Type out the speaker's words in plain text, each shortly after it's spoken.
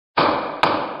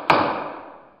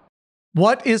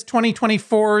What is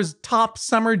 2024's top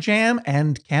summer jam,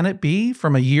 and can it be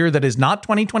from a year that is not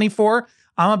 2024?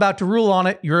 I'm about to rule on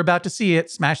it. You're about to see it.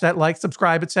 Smash that like,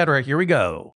 subscribe, etc. Here we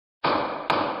go.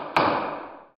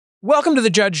 Welcome to the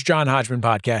Judge John Hodgman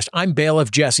podcast. I'm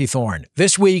bailiff Jesse Thorne.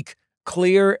 This week,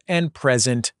 clear and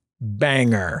present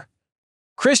banger.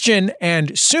 Christian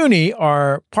and Suni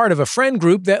are part of a friend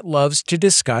group that loves to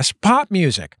discuss pop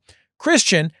music.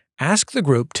 Christian asked the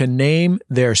group to name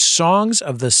their songs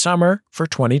of the summer for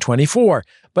 2024,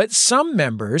 but some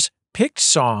members picked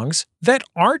songs that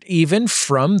aren't even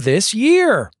from this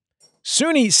year.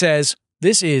 Suni says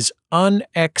this is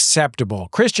unacceptable.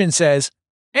 Christian says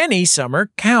any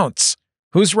summer counts.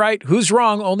 Who's right, who's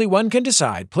wrong, only one can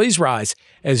decide. Please rise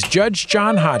as Judge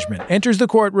John Hodgman enters the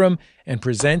courtroom and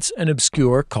presents an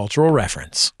obscure cultural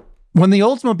reference. When the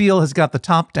Oldsmobile has got the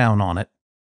top down on it,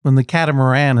 when the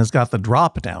catamaran has got the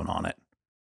drop down on it,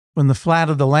 when the flat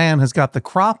of the land has got the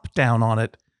crop down on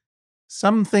it,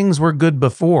 some things were good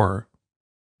before,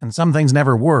 and some things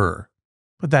never were.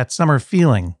 But that summer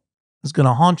feeling is going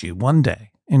to haunt you one day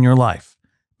in your life.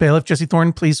 Bailiff Jesse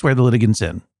Thorne, please swear the litigants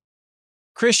in.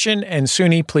 Christian and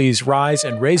Suni, please rise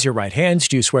and raise your right hands.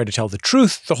 Do you swear to tell the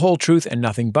truth, the whole truth, and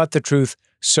nothing but the truth,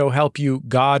 so help you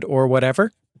God or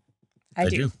whatever? I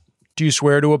do. Do you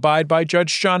swear to abide by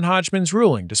Judge John Hodgman's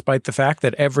ruling, despite the fact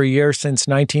that every year since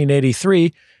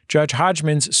 1983, Judge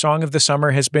Hodgman's song of the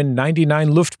summer has been 99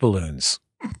 Luftballons?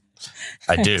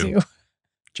 I do.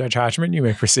 Judge Hodgman, you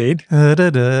may proceed. That's,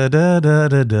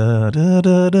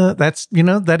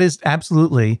 that is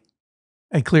absolutely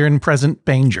a clear and present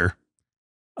banger,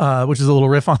 which is a little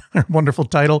riff on our wonderful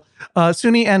title.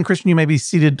 Suni and Christian, you may be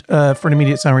seated for an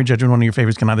immediate summary judgment. One of your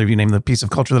favorites. Can either of you name the piece of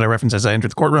culture that I reference as I enter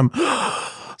the courtroom?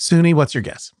 Suni, what's your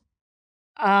guess?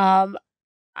 I'm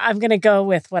going to go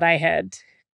with what I had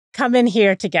come in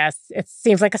here to guess. It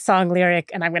seems like a song lyric,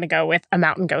 and I'm going to go with a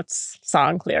Mountain Goats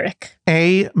song lyric.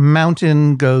 A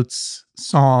Mountain Goats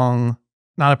song,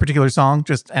 not a particular song,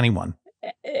 just anyone.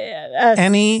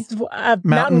 Any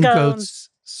Mountain Goats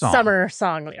song. Summer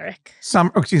song lyric.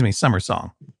 Summer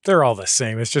song. They're all the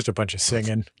same. It's just a bunch of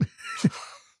singing.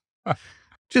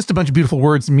 Just a bunch of beautiful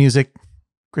words and music.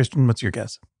 Christian, what's your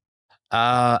guess?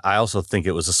 I also think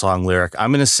it was a song lyric.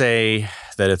 I'm going to say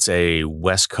that it's a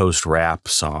West Coast rap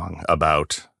song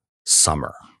about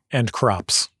summer. And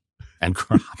crops. And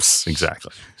crops,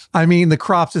 exactly. I mean, the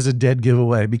crops is a dead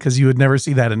giveaway because you would never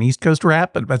see that in East Coast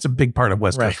rap, but that's a big part of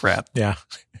West Coast rap. Yeah.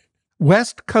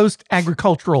 West Coast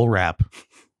agricultural rap.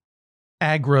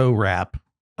 Agro rap.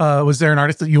 Was there an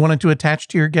artist that you wanted to attach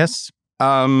to your guess?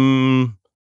 Well,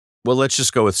 let's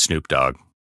just go with Snoop Dogg.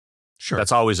 Sure.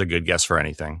 That's always a good guess for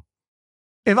anything.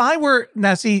 If I were,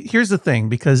 now see, here's the thing,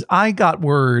 because I got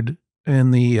word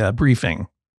in the briefing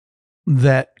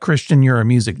that, Christian, you're a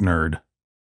music nerd.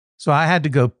 So I had to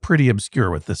go pretty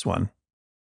obscure with this one.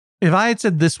 If I had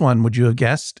said this one, would you have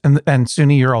guessed? And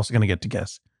Suni, you're also going to get to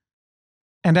guess.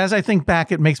 And as I think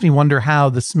back, it makes me wonder how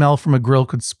the smell from a grill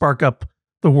could spark up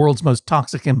the world's most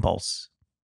toxic impulse.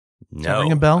 Does that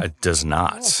ring a bell? It does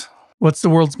not. What's the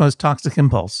world's most toxic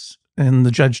impulse in the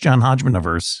Judge John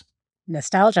Hodgman-averse?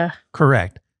 Nostalgia.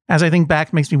 Correct. As I think back,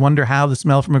 it makes me wonder how the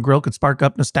smell from a grill could spark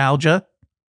up nostalgia.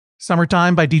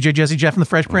 Summertime by DJ Jesse Jeff and the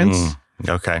Fresh Prince.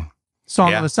 Okay.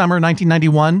 Song of the summer,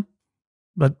 1991.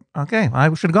 But okay,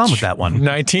 I should have gone with that one.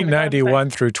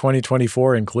 1991 through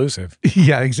 2024 inclusive.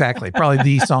 Yeah, exactly. Probably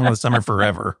the song of the summer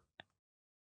forever.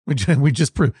 We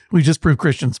just proved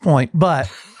Christian's point. But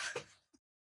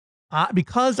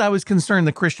because I was concerned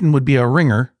that Christian would be a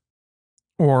ringer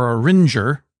or a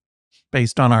ringer,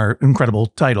 based on our incredible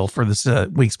title for this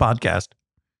week's podcast,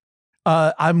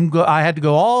 I had to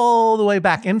go all the way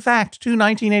back, in fact, to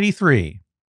 1983,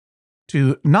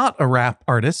 to not a rap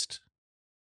artist,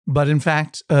 but in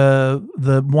fact,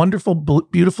 the wonderful,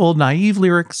 beautiful, naive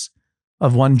lyrics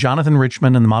of one Jonathan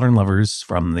Richman and the Modern Lovers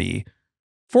from the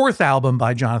fourth album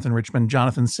by Jonathan Richman.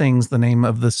 Jonathan sings, the name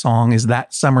of the song is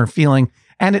That Summer Feeling,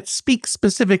 and it speaks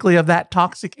specifically of that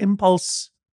toxic impulse.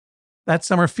 That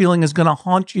summer feeling is going to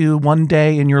haunt you one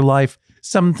day in your life.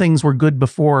 Some things were good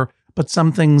before, but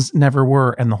some things never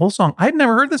were. And the whole song, I had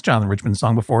never heard this Jonathan Richman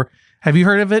song before. Have you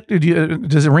heard of it?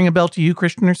 Does it ring a bell to you,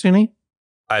 Christian or Suni?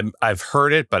 I've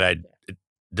heard it, but it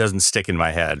doesn't stick in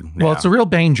my head. Well, it's a real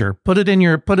danger. Put it in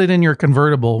your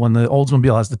convertible when the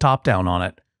Oldsmobile has the top down on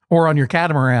it, or on your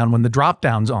catamaran when the drop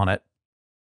down's on it.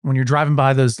 When you're driving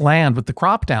by those land with the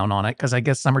crop down on it, because I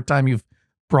guess summertime you've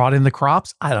brought in the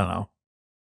crops. I don't know.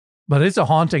 But it's a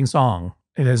haunting song.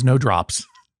 It has no drops.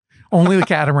 Only the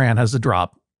catamaran has a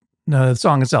drop. No, the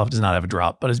song itself does not have a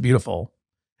drop, but it's beautiful.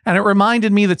 And it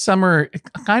reminded me that summer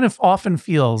kind of often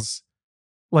feels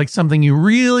like something you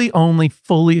really only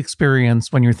fully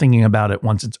experience when you're thinking about it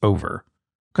once it's over.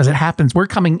 Because it happens, we're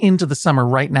coming into the summer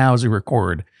right now as we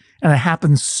record, and it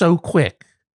happens so quick.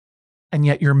 And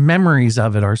yet your memories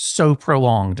of it are so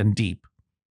prolonged and deep.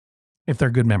 If they're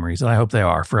good memories, and I hope they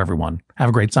are for everyone. Have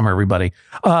a great summer, everybody.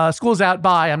 School's out.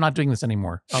 Bye. I'm not doing this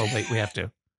anymore. Oh, wait, we have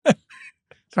to.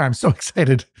 Sorry, I'm so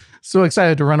excited. So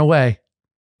excited to run away.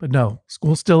 But no,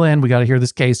 school's still in. We got to hear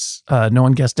this case. No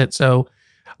one guessed it. So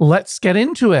let's get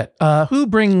into it. Who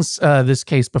brings this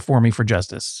case before me for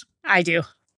justice? I do.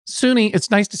 Suni,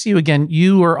 it's nice to see you again.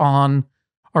 You were on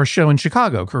our show in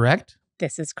Chicago, correct?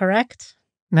 This is correct.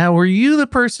 Now, were you the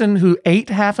person who ate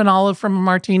half an olive from a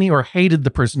martini or hated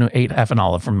the person who ate half an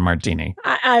olive from a martini?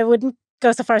 I wouldn't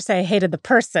go so far as say I hated the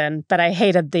person, but I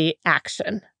hated the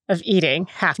action of eating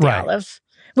half the olive,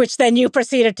 which then you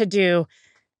proceeded to do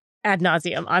ad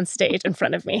nauseum on stage in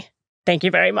front of me. Thank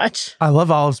you very much. I love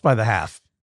olives by the half.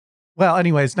 Well,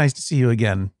 anyway, it's nice to see you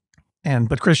again.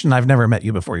 But Christian, I've never met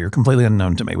you before. You're completely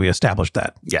unknown to me. We established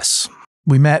that. Yes.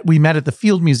 We met at the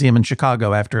Field Museum in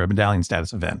Chicago after a medallion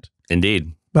status event.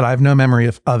 Indeed. But I have no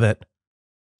memory of it,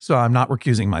 so I'm not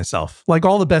recusing myself. Like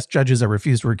all the best judges, I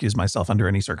refuse to recuse myself under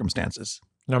any circumstances.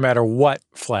 No matter what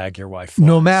flag your wife flies.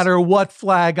 No matter what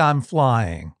flag I'm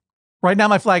flying. Right now,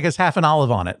 my flag has half an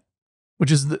olive on it, which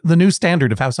is the new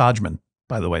standard of House Hodgman,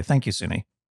 by the way. Thank you, Suni.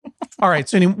 All right,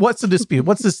 Suni, what's the dispute?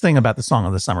 What's this thing about the Song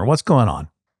of the Summer? What's going on?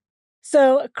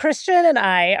 So Christian and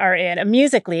I are in a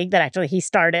music league that actually he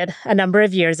started a number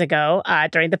of years ago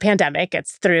during the pandemic.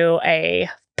 It's through a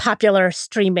popular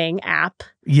streaming app.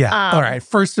 Yeah. All right.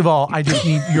 First of all, I just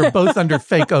need, you're both under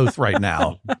fake oath right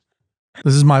now.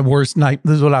 This is my worst night.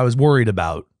 This is what I was worried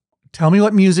about. Tell me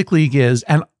what Music League is.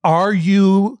 And are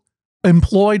you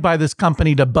employed by this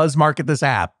company to buzz market this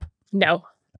app? No.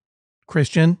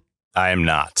 Christian? I am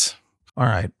not. All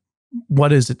right.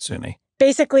 What is it, Suni?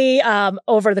 Basically,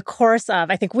 over the course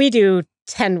of, I think we do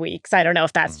 10 weeks. I don't know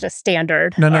if that's just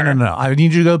standard. No. I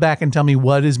need you to go back and tell me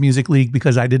what is Music League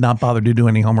because I did not bother to do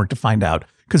any homework to find out.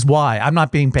 Because why? I'm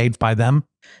not being paid by them.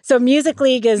 So Music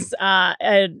League is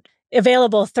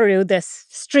available through this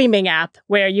streaming app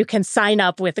where you can sign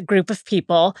up with a group of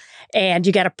people and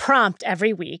you get a prompt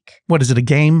every week. What is it, a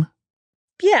game?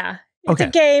 Yeah. It's a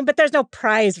game, but there's no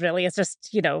prize really. It's just,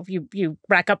 you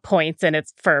rack up points and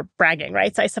it's for bragging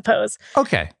rights, I suppose.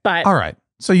 Okay. But all right.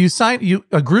 So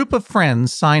a group of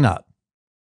friends sign up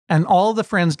and all the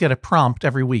friends get a prompt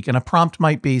every week. And a prompt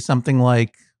might be something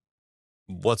like,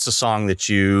 what's the song that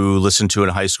you listened to in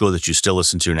high school that you still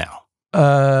listen to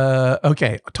now?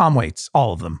 Okay. Tom Waits,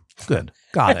 all of them. Good.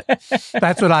 Got it.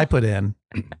 That's what I put in.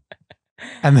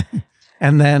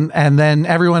 And then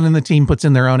everyone in the team puts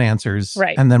in their own answers.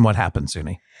 Right. And then what happens,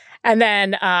 Suni? And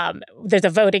then there's a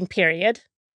voting period.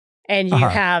 And you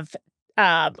have,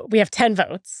 we have 10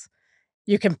 votes.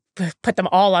 You can put them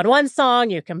all on one song.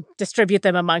 You can distribute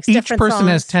them amongst different songs. Each person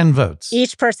has 10 votes.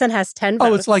 Each person has 10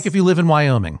 votes. Oh, it's like if you live in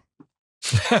Wyoming.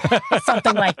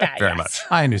 Something like that. Very much.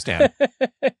 I understand.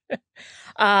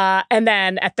 And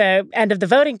then at the end of the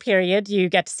voting period, you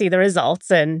get to see the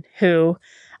results and who...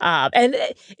 and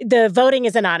the voting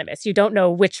is anonymous. You don't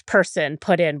know which person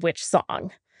put in which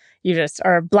song. You just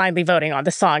are blindly voting on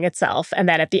the song itself. And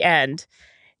then at the end,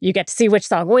 you get to see which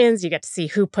song wins. You get to see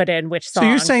who put in which song. So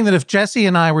you're saying that if Jesse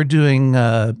and I were doing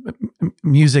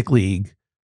Music League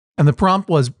and the prompt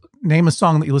was name a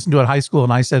song that you listened to at high school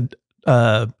and I said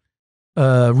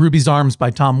Ruby's Arms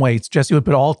by Tom Waits, Jesse would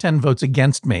put all 10 votes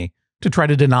against me to try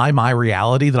to deny my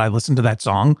reality that I listened to that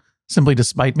song. Simply to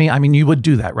spite me? I mean, you would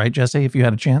do that, right, Jesse, if you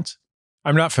had a chance?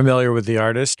 I'm not familiar with the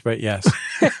artist, but yes.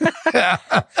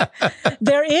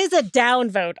 There is a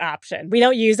downvote option. We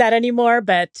don't use that anymore,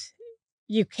 but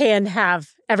you can have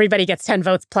everybody gets 10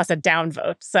 votes plus a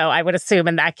downvote. So I would assume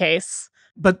in that case.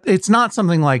 But it's not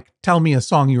something like, tell me a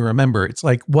song you remember. It's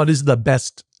like, what is the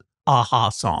best Aha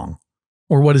song?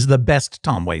 Or what is the best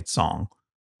Tom Waits song?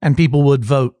 And people would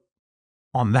vote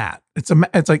on that. It's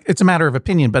a matter of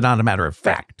opinion, but not a matter of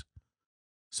fact.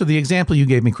 So the example you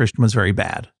gave me, Christian, was very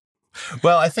bad.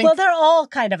 Well, they're all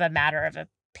kind of a matter of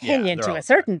opinion to a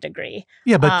certain degree.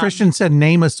 Yeah, but Christian said,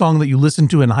 name a song that you listened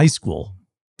to in high school.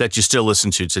 That you still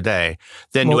listen to today.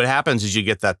 Then what happens is you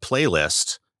get that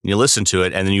playlist, and you listen to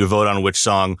it, and then you vote on which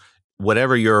song,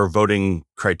 whatever your voting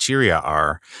criteria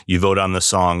are, you vote on the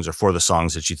songs or for the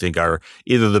songs that you think are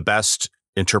either the best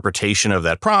interpretation of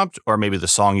that prompt or maybe the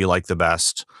song you like the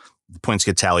best. The points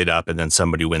get tallied up, and then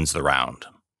somebody wins the round.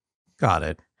 Got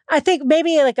it. I think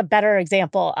maybe like a better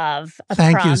example of a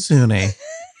Thank prompt. you, Suni.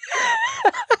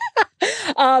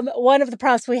 One of the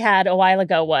prompts we had a while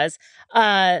ago was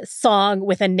a song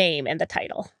with a name in the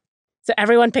title. So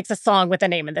everyone picks a song with a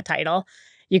name in the title.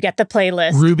 You get the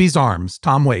playlist. Ruby's Arms,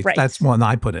 Tom Waits. Right. That's one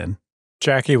I put in.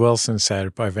 Jackie Wilson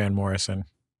Said by Van Morrison.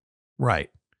 Right.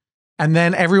 And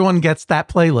then everyone gets that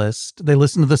playlist. They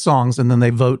listen to the songs and then they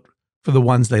vote for the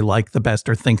ones they like the best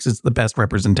or thinks is the best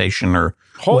representation or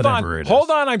whatever it is. Hold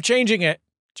on, I'm changing it.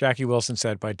 Jackie Wilson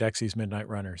Said by Dexy's Midnight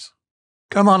Runners.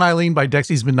 Come On, Eileen by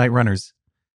Dexy's Midnight Runners.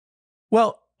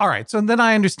 Well, all right. So then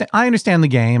I understand the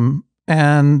game,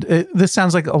 and this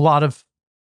sounds like a lot of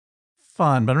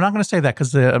fun, but I'm not going to say that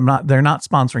because they're not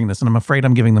sponsoring this, and I'm afraid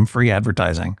I'm giving them free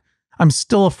advertising. I'm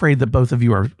still afraid that both of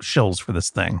you are shills for this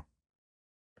thing.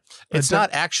 It's not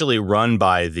actually run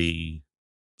by the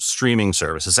streaming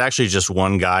service. It's actually just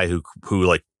one guy who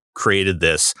like created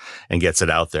this and gets it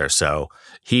out there. So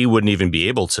he wouldn't even be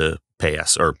able to pay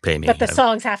us or pay me. But the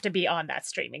songs have to be on that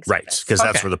streaming service. Right, because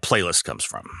that's where the playlist comes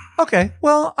from. Okay.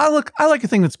 Well, I like a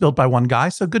thing that's built by one guy,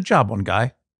 so good job, one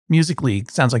guy. Music League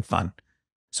sounds like fun.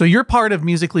 So you're part of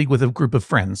Music League with a group of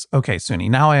friends. Okay, Suni,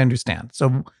 now I understand.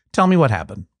 So tell me what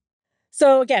happened.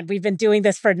 So again, we've been doing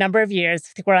this for a number of years. I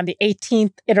think we're on the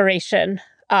 18th iteration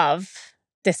of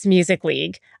this Music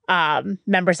League.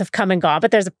 Members have come and gone,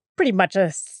 but there's pretty much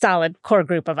a solid core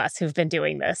group of us who've been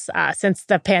doing this since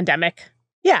the pandemic.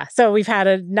 Yeah, so we've had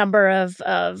a number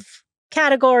of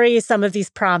categories. Some of these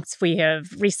prompts we have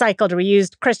recycled or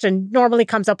reused. Christian normally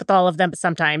comes up with all of them, but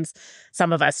sometimes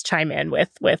some of us chime in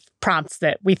with prompts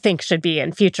that we think should be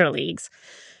in future leagues.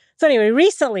 So anyway,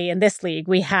 recently in this league,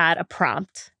 we had a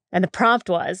prompt, and the prompt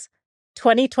was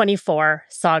 2024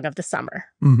 Song of the Summer.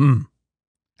 Mm-hmm.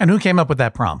 And who came up with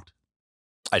that prompt?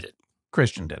 I did.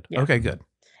 Christian did. Yeah. Okay, good.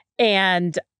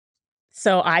 And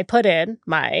so I put in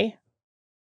my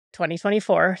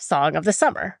 2024 Song of the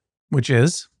Summer. Which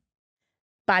is?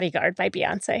 Bodyguard by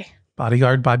Beyonce.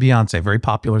 Bodyguard by Beyonce. Very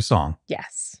popular song.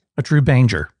 Yes. A true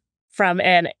banger. From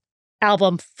an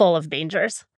album full of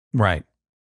bangers. Right.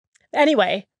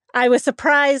 Anyway, I was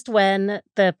surprised when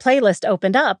the playlist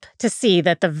opened up to see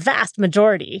that the vast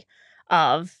majority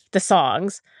of the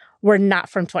songs were not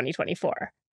from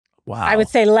 2024. Wow. I would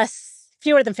say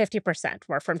fewer than 50%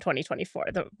 were from 2024.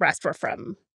 The rest were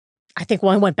from, I think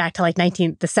one went back to like the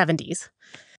 70s.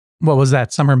 What was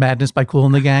that? Summer Madness by Kool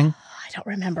and the Gang? I don't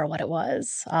remember what it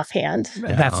was offhand.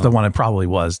 Yeah. That's the one it probably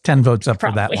was. 10 votes up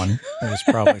for that one. It was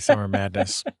probably Summer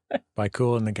Madness by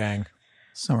Kool and the Gang.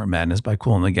 Summer Madness by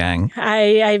Kool and the Gang.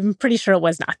 I'm pretty sure it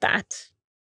was not that.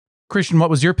 Christian, what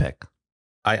was your pick?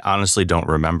 I honestly don't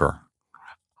remember.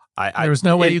 There was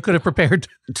no way you could have prepared.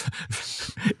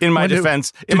 In my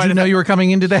defense. Did you know you were coming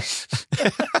in today?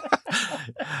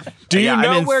 Do you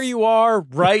know where you are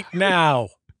right now?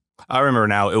 I remember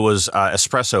now. It was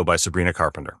Espresso by Sabrina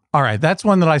Carpenter. All right. That's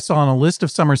one that I saw on a list of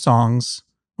summer songs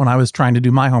when I was trying to do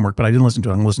my homework, but I didn't listen to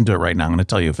it. I'm going to listen to it right now. I'm going to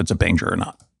tell you if it's a banger or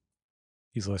not.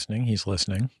 He's listening. He's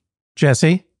listening.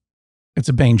 Jesse, it's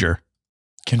a banger.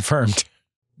 Confirmed.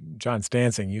 John's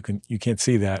dancing. You can't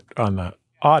see that on the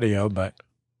audio, but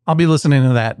I'll be listening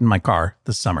to that in my car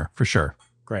this summer for sure.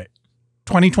 Great.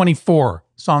 2024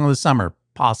 Song of the Summer,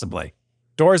 possibly.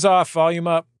 Doors off, volume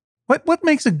up. What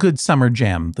makes a good summer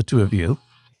jam, the two of you?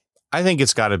 I think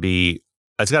it's got to be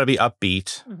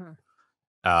upbeat.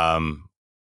 Mm-hmm.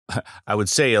 I would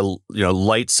say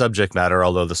light subject matter,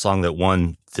 although the song that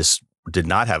won this did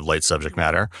not have light subject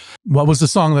matter. What was the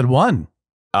song that won?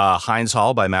 Heinz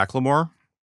Hall by Macklemore.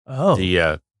 Oh.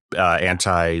 The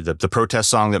the protest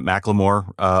song that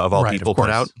Macklemore of all people put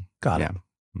out. Got it.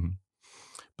 Mm-hmm.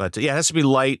 But it has to be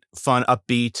light, fun,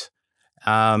 upbeat,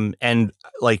 and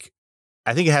like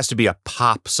I think it has to be a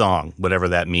pop song, whatever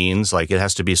that means. Like it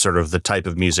has to be sort of the type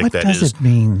of music what does it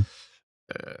mean?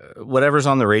 Whatever's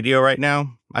on the radio right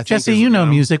now. I think Jesse, you know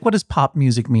music. What does pop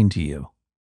music mean to you?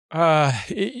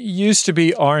 It used to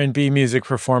be R&B music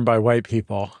performed by white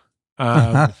people.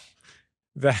 That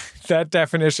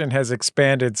definition has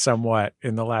expanded somewhat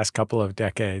in the last couple of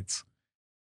decades.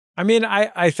 I mean,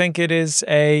 I think it is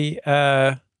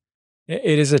a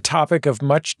topic of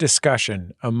much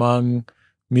discussion among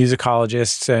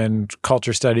musicologists and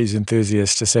culture studies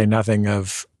enthusiasts, to say nothing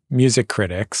of music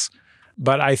critics.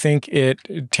 But I think it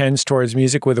tends towards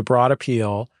music with a broad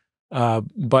appeal,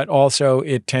 but also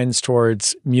it tends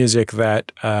towards music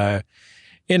that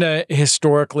in a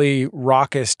historically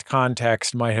rockist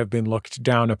context might have been looked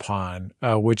down upon,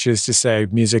 which is to say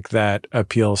music that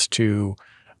appeals to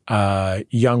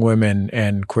young women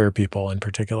and queer people in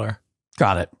particular.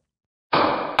 Got it.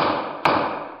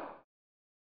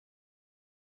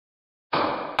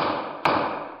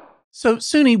 So,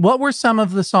 Suni, what were some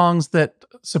of the songs that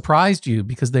surprised you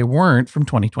because they weren't from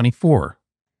 2024?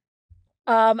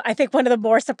 I think one of the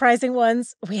more surprising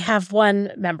ones, we have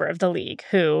one member of the league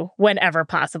who, whenever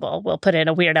possible, will put in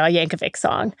a Weird Al Yankovic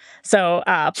song. So,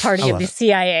 Party of the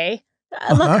CIA.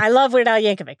 Look, I love Weird Al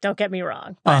Yankovic, don't get me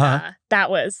wrong. But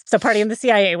Party of the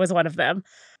CIA was one of them.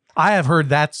 I have heard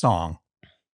that song.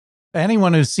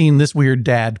 Anyone who's seen this weird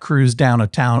dad cruise down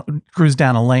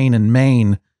a lane in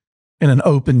Maine in an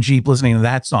open Jeep listening to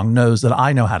that song knows that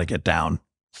I know how to get down.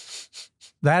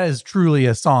 That is truly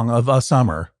a song of a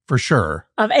summer, for sure.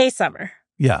 Of a summer.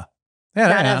 Yeah.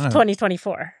 Not of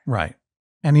 2024. Right.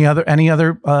 Any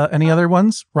other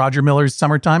ones? Roger Miller's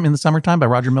Summertime in the Summertime by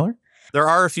Roger Miller? There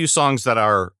are a few songs that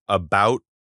are about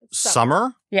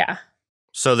summer. Yeah.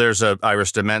 So there's a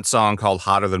Iris DeMent song called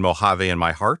Hotter Than Mojave in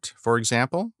My Heart, for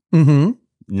example. Mm-hmm.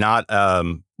 Not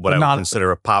what I would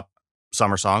consider a pop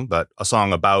summer song, but a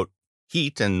song about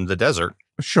heat and the desert.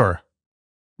 Sure.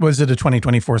 Was it a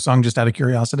 2024 song, just out of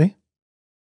curiosity?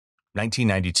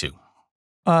 1992.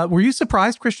 Were you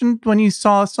surprised, Christian, when you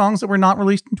saw songs that were not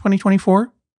released in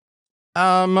 2024?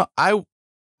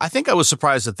 I think I was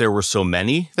surprised that there were so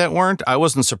many that weren't. I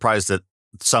wasn't surprised that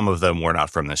some of them were not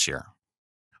from this year.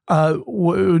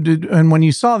 And when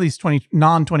you saw these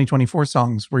non-2024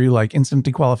 songs, were you like instant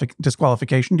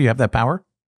disqualification? Do you have that power?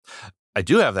 I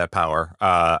do have that power.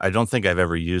 I don't think I've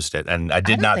ever used it, and I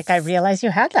don't think I realized you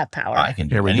had that power. I can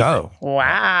do Here we go.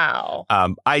 Wow.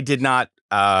 I did not.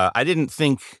 I didn't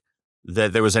think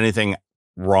that there was anything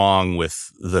wrong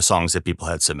with the songs that people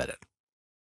had submitted.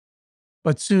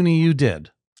 But Suni, you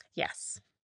did. Yes.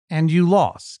 And you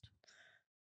lost.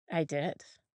 I did.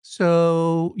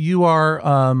 So you are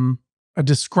a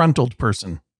disgruntled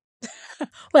person.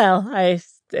 Well,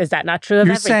 is that not true of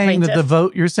You're every saying plaintiff?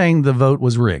 that you're saying the vote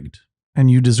was rigged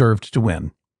and you deserved to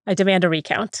win. I demand a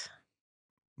recount.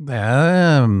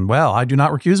 Well, I do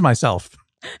not recuse myself.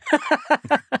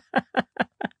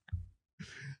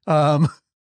 All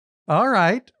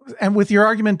right. And with your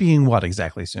argument being what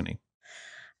exactly, Suni?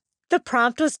 The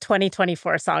prompt was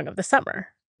 2024 Song of the Summer.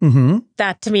 Mm-hmm.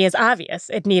 That to me is obvious.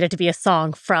 It needed to be a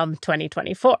song from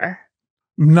 2024.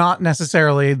 Not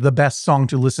necessarily the best song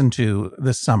to listen to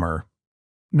this summer,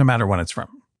 no matter when it's from.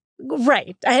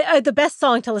 Right. The best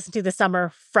song to listen to this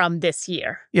summer from this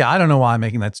year. Yeah, I don't know why I'm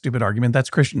making that stupid argument. That's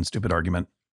Christian's stupid argument.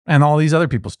 And all these other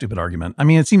people's stupid argument. I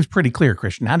mean, it seems pretty clear,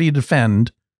 Christian. How do you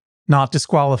defend not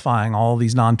disqualifying all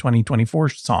these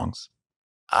non-2024 songs?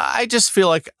 I just feel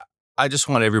like I just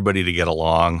want everybody to get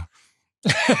along.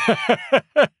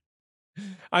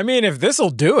 I mean, if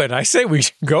this'll do it, I say we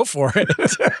should go for it.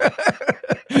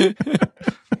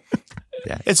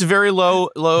 Yeah, it's very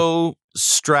low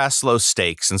stress, low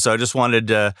stakes. And so I just wanted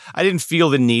to, I didn't feel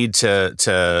the need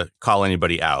to call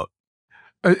anybody out.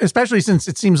 Especially since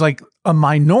it seems like a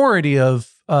minority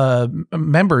of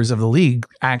members of the league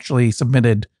actually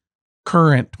submitted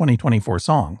current 2024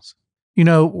 songs. You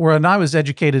know, when I was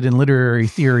educated in literary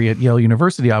theory at Yale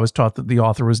University, I was taught that the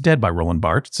author was dead by Roland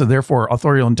Barthes. So therefore,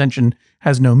 authorial intention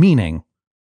has no meaning.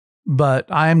 But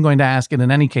I am going to ask it in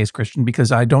any case, Christian,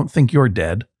 because I don't think you're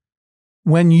dead.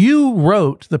 When you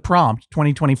wrote the prompt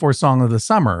 2024 Song of the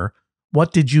Summer,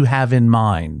 what did you have in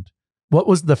mind? What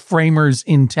was the framer's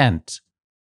intent?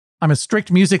 I'm a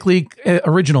strict Music League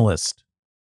originalist.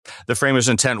 The framer's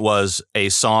intent was a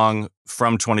song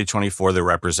from 2024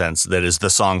 that is the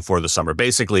song for the summer.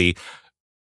 Basically,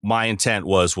 my intent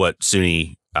was what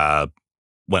Suni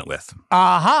went with.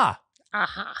 Aha.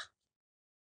 Aha.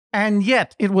 And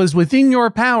yet it was within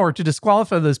your power to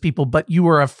disqualify those people, but you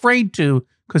were afraid to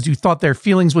because you thought their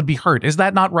feelings would be hurt. Is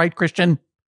that not right, Christian?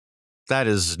 That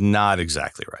is not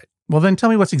exactly right. Well, then tell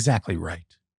me what's exactly right.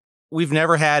 We've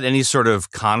never had any sort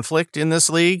of conflict in this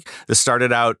league. This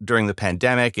started out during the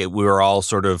pandemic. We were all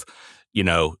sort of,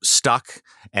 stuck.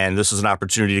 And this was an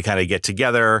opportunity to kind of get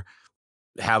together,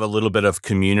 have a little bit of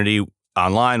community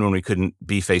online when we couldn't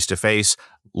be face to face,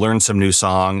 learn some new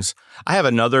songs. I have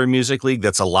another music league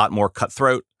that's a lot more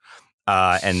cutthroat.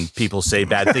 And people say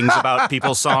bad things about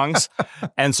people's songs.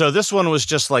 And so this one was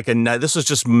just this was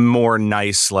just more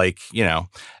nice,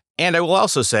 And I will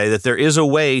also say that there is a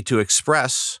way to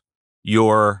express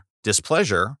your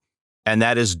displeasure, and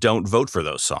that is don't vote for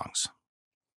those songs.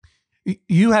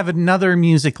 You have another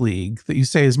music league that you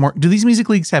say is more. Do these music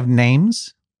leagues have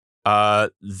names?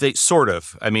 They sort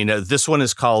of. I mean, this one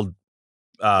is called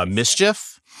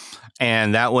Mischief,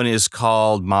 and that one is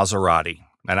called Maserati.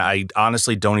 And I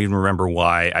honestly don't even remember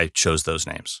why I chose those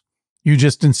names. You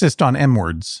just insist on M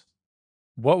words.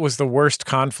 What was the worst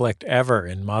conflict ever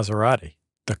in Maserati,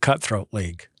 the Cutthroat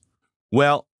League?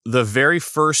 Well, the very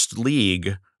first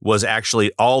league was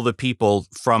actually all the people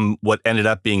from what ended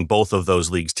up being both of those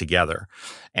leagues together.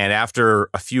 And after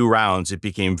a few rounds, it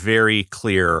became very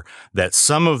clear that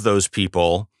some of those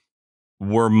people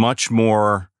were much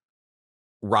more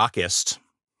rockist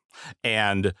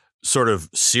and sort of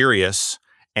serious,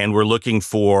 and were looking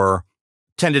for,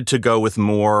 tended to go with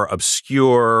more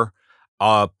obscure,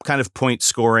 kind of point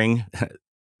scoring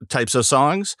types of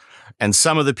songs. And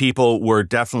some of the people were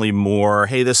definitely more,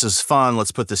 hey, this is fun.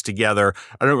 Let's put this together.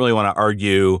 I don't really want to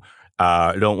argue.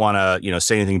 I don't want to,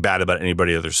 say anything bad about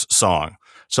anybody else's song.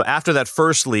 So after that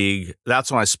first league,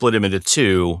 that's when I split him into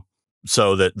two,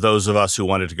 so that those of us who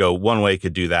wanted to go one way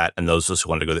could do that, and those of us who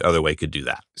wanted to go the other way could do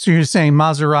that. So you're saying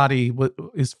Maserati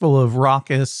is full of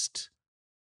rockist,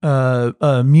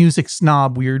 music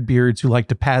snob weird beards who like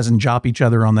to paz and jop each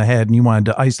other on the head, and you wanted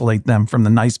to isolate them from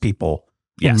the nice people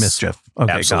in Mischief.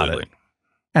 Okay, absolutely.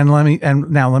 got it.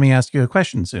 And now let me ask you a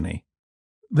question, Suni.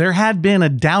 There had been a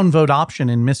downvote option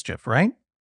in Mischief, right?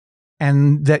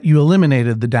 And that you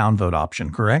eliminated the downvote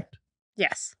option, correct?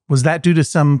 Yes. Was that due to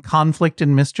some conflict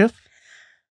in Mischief?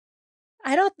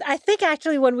 I think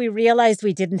actually when we realized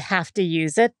we didn't have to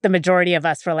use it, the majority of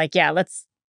us were like, yeah, let's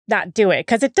not do it,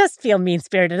 because it does feel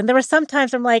mean-spirited. And there were some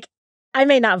times I'm like, I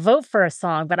may not vote for a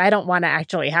song, but I don't want to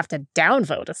actually have to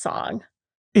downvote a song.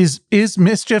 Is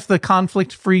Mischief the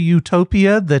conflict-free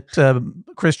utopia that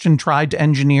Christian tried to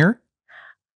engineer?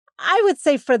 I would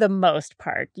say for the most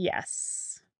part,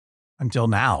 yes. Until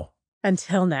now.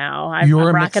 Until now. You're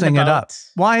I'm rocking mixing the it boat. up.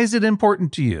 Why is it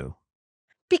important to you?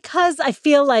 Because I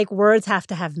feel like words have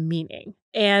to have meaning.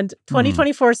 And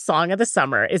 2024's Song of the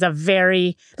Summer is a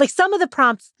very, like, some of the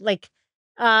prompts, like,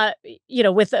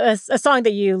 with a song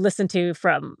that you listen to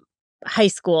from high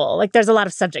school, like, there's a lot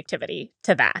of subjectivity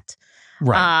to that.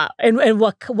 Right. And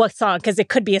what song? Because it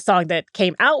could be a song that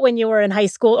came out when you were in high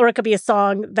school, or it could be a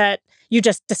song that you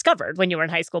just discovered when you were in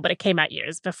high school, but it came out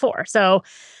years before. So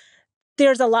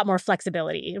there's a lot more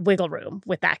flexibility, wiggle room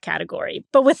with that category.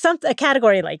 But with a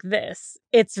category like this,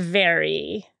 it's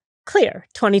very clear.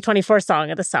 2024 Song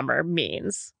of the Summer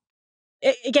means,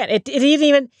 even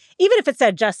if it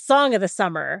said just Song of the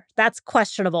Summer, that's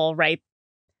questionable, right?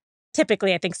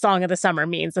 Typically, I think Song of the Summer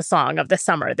means the song of the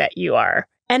summer that you are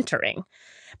entering.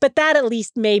 But that at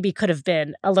least maybe could have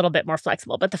been a little bit more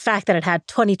flexible. But the fact that it had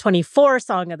 2024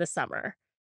 Song of the Summer,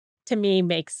 to me,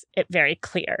 makes it very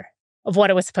clear of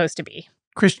what it was supposed to be.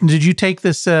 Christian, did you take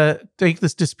this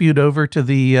dispute over to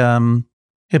the hipster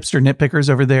nitpickers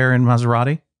over there in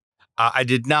Maserati? I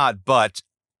did not, but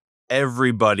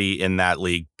everybody in that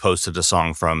league posted a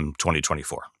song from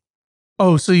 2024.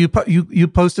 Oh, so you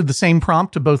posted the same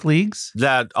prompt to both leagues?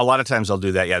 That a lot of times I'll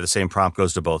do that. Yeah, the same prompt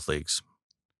goes to both leagues.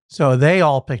 So they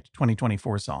all picked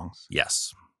 2024 songs.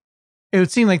 Yes. It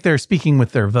would seem like they're speaking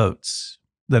with their votes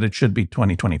that it should be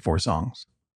 2024 songs.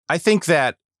 I think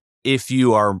that if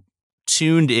you are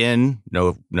tuned in,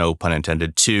 no pun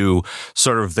intended, to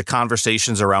sort of the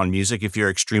conversations around music, if you're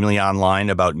extremely online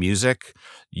about music,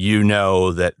 you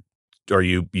know that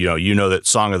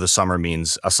Song of the Summer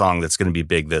means a song that's going to be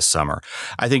big this summer.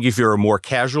 I think if you're a more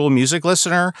casual music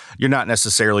listener, you're not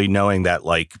necessarily knowing that,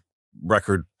 like,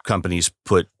 record companies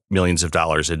put millions of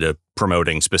dollars into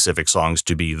promoting specific songs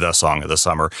to be the song of the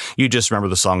summer. You just remember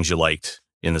the songs you liked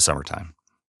in the summertime.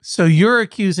 So you're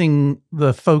accusing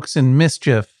the folks in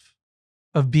Mischief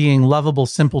of being lovable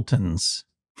simpletons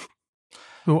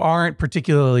who aren't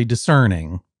particularly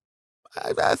discerning.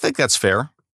 I think that's fair.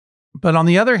 But on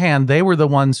the other hand, they were the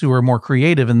ones who were more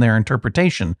creative in their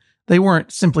interpretation. They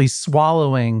weren't simply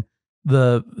swallowing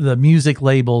the music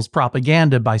label's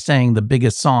propaganda by saying the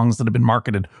biggest songs that have been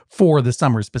marketed for the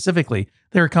summer specifically.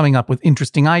 They were coming up with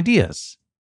interesting ideas.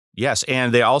 Yes,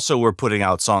 and they also were putting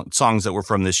out songs that were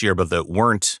from this year, but that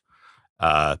weren't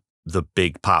the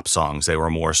big pop songs. They were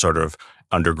more sort of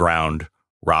underground,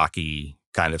 rocky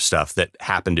kind of stuff that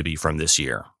happened to be from this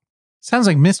year. Sounds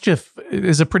like Mischief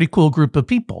is a pretty cool group of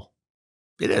people.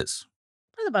 It is.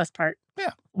 For the most part.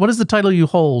 Yeah. What is the title you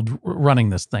hold running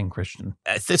this thing, Christian?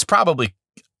 It's probably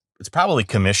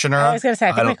commissioner. I was going to say,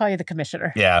 I think we call you the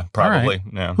commissioner. Yeah, probably.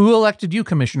 Right. Yeah. Who elected you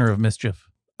commissioner of Mischief?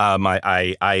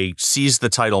 I seized the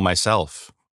title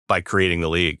myself by creating the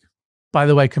league. By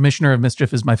the way, Commissioner of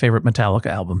Mischief is my favorite Metallica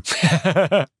album.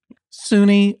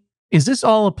 Suni, is this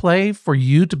all a play for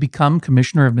you to become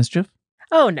Commissioner of Mischief?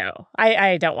 Oh, no.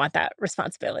 I don't want that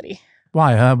responsibility.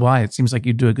 Why? Why? It seems like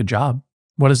you do a good job.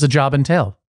 What does the job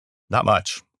entail? Not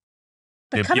much.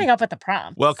 But coming up with the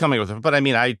prompt. Well, but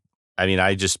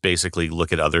I just basically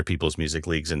look at other people's music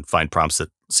leagues and find prompts that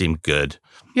seem good.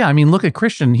 Yeah, I mean, look at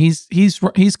Christian. He's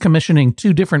commissioning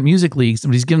 2 different music leagues,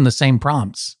 but he's given the same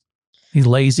prompts. He's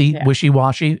lazy,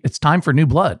 wishy-washy. It's time for new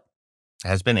blood.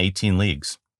 Has been 18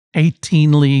 leagues.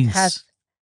 18 leagues.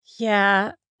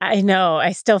 Yeah, I know.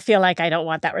 I still feel like I don't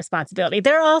want that responsibility.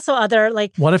 There are also other,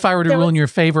 like... What if I were to rule in your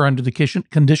favor under the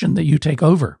condition that you take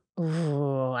over?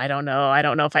 Ooh, I don't know. I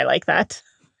don't know if I like that.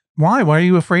 Why? Why are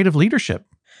you afraid of leadership?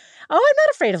 Oh, I'm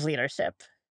not afraid of leadership.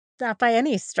 Not by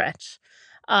any stretch.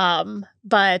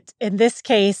 But in this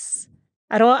case,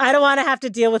 I don't want to have to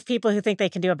deal with people who think they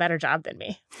can do a better job than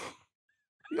me.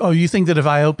 Oh, you think that if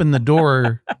I open the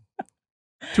door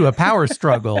to a power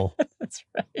struggle, That's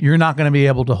right. You're not going to be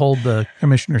able to hold the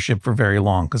commissionership for very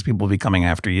long because people will be coming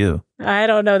after you. I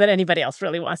don't know that anybody else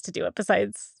really wants to do it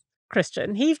besides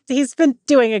Christian. He's been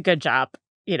doing a good job,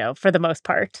 for the most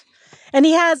part. And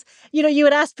he has, you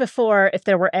had asked before if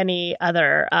there were any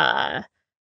other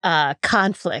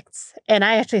conflicts, and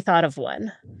I actually thought of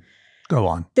one. Go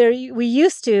on. We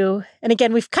used to, and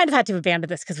again, we've kind of had to abandon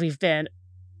this because we've been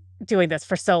doing this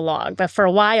for so long, but for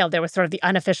a while there was sort of the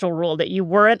unofficial rule that you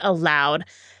weren't allowed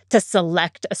to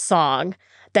select a song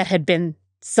that had been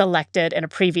selected in a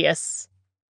previous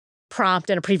prompt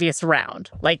in a previous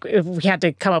round. Like, we had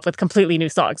to come up with completely new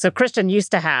songs. So Christian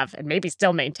used to have, and maybe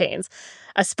still maintains,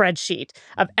 a spreadsheet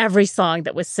of every song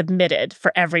that was submitted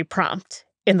for every prompt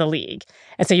in the league.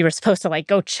 And so you were supposed to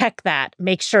go check that,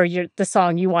 make sure the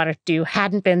song you wanted to do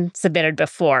hadn't been submitted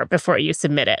before you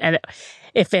submit it. And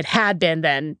if it had been,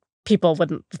 then people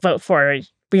wouldn't vote for it.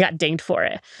 We got dinged for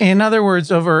it. In other words,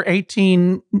 over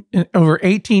 18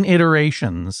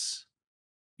 iterations,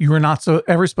 you were not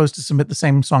ever supposed to submit the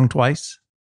same song twice?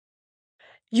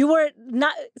 You were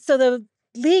not. So the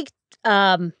league,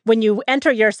 when you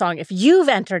enter your song, if you've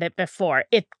entered it before,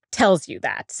 it tells you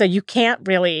that. So you can't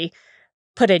really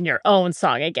put in your own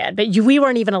song again. But we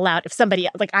weren't even allowed, if somebody,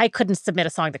 I couldn't submit a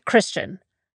song that Christian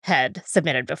had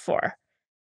submitted before.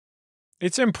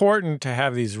 It's important to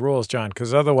have these rules, John,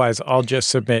 because otherwise I'll just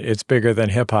submit It's Bigger Than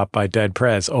Hip Hop by Dead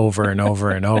Prez over and over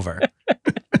and over.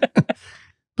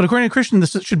 But according to Christian,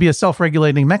 this should be a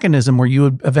self-regulating mechanism where you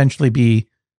would eventually be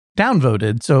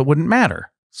downvoted, so it wouldn't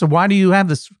matter. So why do you have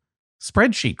this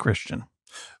spreadsheet, Christian?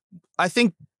 I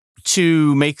think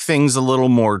to make things a little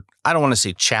more, I don't want to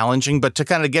say challenging, but to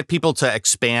kind of get people to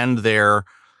expand their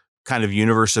kind of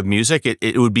universe of music,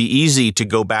 it would be easy to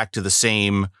go back to the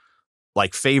same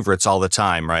favorites all the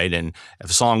time, right? And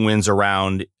if a song wins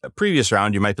a previous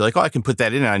round, you might be like, oh, I can put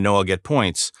that in and I know I'll get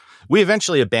points. We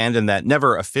eventually abandoned that,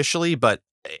 never officially, but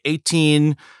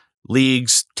 18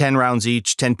 leagues, 10 rounds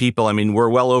each, 10 people. I mean, we're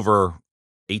well over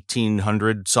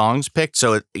 1,800 songs picked.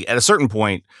 So at a certain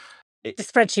point, the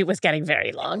spreadsheet was getting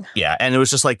very long. Yeah. And it was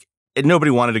just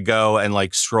nobody wanted to go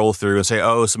and scroll through and say,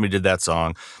 oh, somebody did that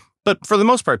song. But for the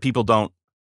most part, people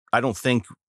I don't think,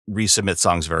 resubmit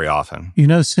songs very often.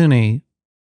 Suni,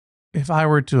 if I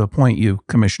were to appoint you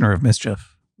Commissioner of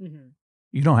Mischief,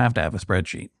 you don't have to have a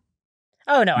spreadsheet.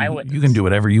 Oh, no, I wouldn't. You can do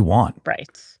whatever you want. Right.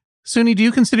 Suni, do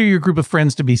you consider your group of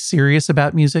friends to be serious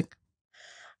about music?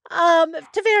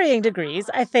 To varying degrees.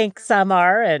 I think some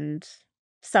are and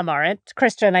some aren't.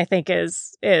 Christian, I think,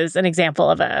 is an example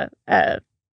of a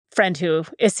friend who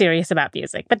is serious about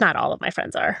music, but not all of my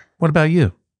friends are. What about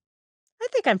you? I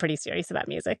think I'm pretty serious about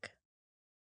music.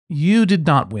 You did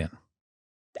not win.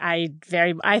 I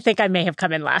think I may have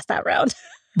come in last that round.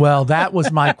 Well, that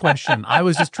was my question. I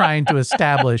was just trying to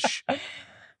establish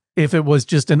if it was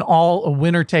just a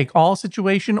winner-take-all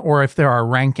situation or if there are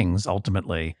rankings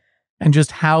ultimately, and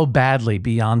just how badly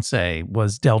Beyonce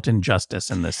was dealt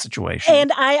injustice in this situation.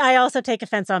 And I also take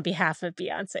offense on behalf of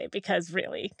Beyonce because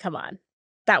really, come on,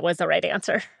 that was the right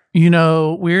answer.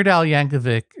 Weird Al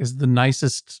Yankovic is the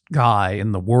nicest guy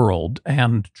in the world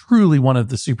and truly one of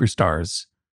the superstars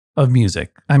of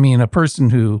music. I mean, a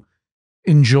person who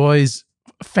enjoys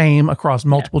fame across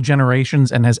multiple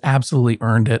generations and has absolutely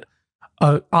earned it.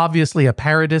 Obviously a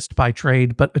parodist by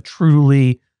trade, but a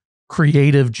truly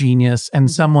creative genius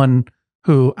and someone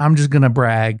who, I'm just going to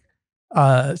brag,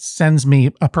 sends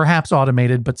me a perhaps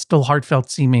automated but still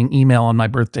heartfelt seeming email on my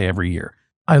birthday every year.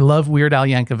 I love Weird Al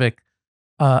Yankovic.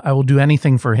 I will do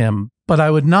anything for him, but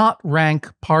I would not rank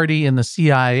Party in the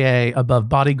CIA above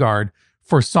Bodyguard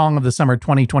for Song of the Summer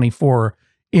 2024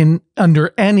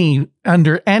 under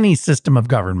any system of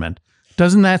government.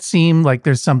 Doesn't that seem like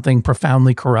there's something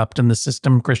profoundly corrupt in the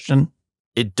system, Christian?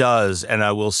 It does, and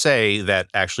I will say that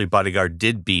actually Bodyguard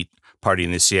did beat Party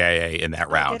in the CIA in that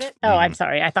round. Did it? Oh, I'm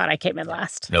sorry. I thought I came in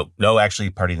last. No,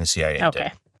 actually Party in the CIA did.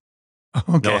 Okay.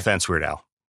 No offense, Weird Al.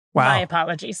 Wow. My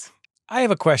apologies. I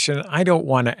have a question. I don't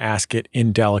want to ask it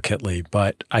indelicately,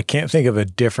 but I can't think of a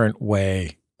different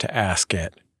way to ask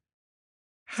it.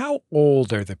 How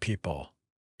old are the people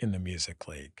in the music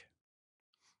league?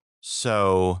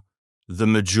 So the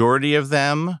majority of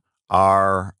them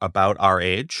are about our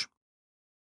age,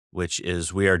 which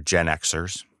is we are Gen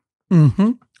Xers.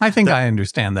 Mm-hmm. I think I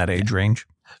understand that age range.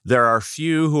 There are a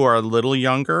few who are a little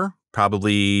younger,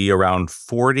 probably around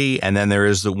 40, and then there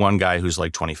is the one guy who's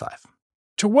like 25.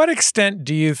 To what extent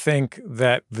do you think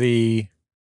that the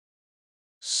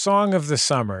song of the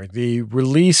summer, the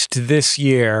released this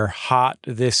year, hot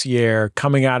this year,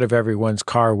 coming out of everyone's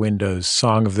car windows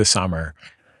song of the summer,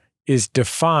 is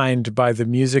defined by the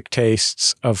music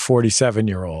tastes of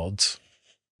 47-year-olds?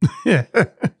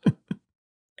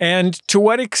 And to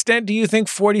what extent do you think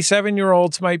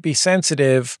 47-year-olds might be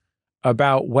sensitive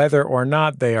about whether or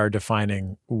not they are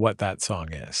defining what that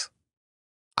song is?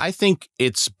 I think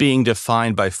it's being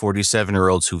defined by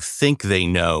 47-year-olds who think they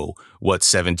know what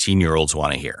 17-year-olds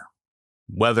want to hear.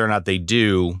 Whether or not they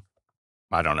do,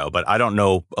 I don't know. But I don't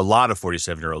know a lot of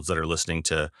 47-year-olds that are listening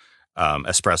to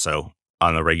Espresso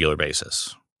on a regular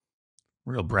basis.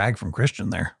 Real brag from Christian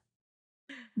there.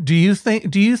 Do you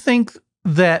think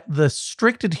that the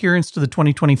strict adherence to the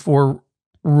 2024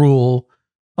 rule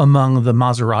among the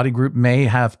Maserati group may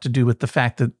have to do with the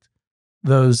fact that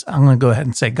those, I'm going to go ahead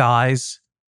and say guys,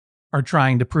 are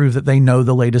trying to prove that they know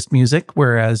the latest music,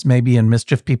 whereas maybe in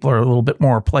Mischief people are a little bit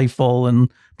more playful and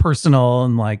personal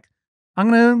and like, I'm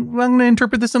gonna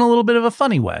interpret this in a little bit of a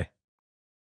funny way.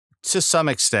 To some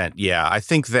extent, yeah. I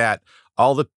think that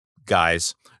all the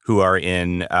guys who are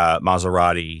in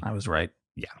Maserati, I was right.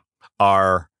 Yeah,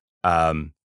 are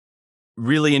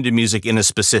really into music in a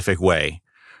specific way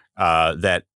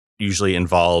that usually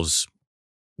involves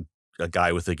a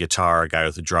guy with a guitar, a guy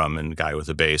with a drum, and a guy with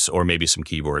a bass, or maybe some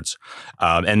keyboards.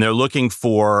 And they're looking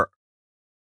for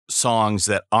songs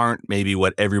that aren't maybe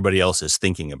what everybody else is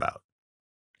thinking about.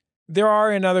 There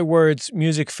are, in other words,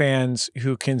 music fans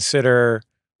who consider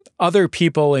other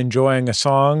people enjoying a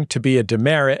song to be a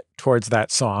demerit towards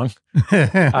that song.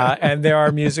 And there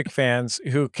are music fans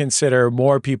who consider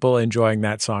more people enjoying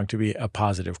that song to be a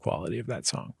positive quality of that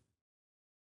song.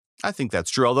 I think that's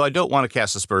true, although I don't want to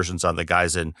cast aspersions on the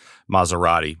guys in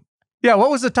Maserati. Yeah, what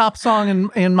was the top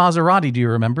song in Maserati, do you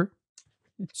remember?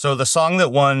 So the song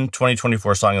that won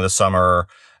 2024 Song of the Summer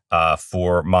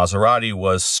for Maserati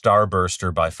was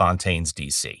Starburster by Fontaines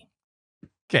DC.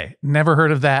 Okay, never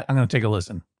heard of that. I'm going to take a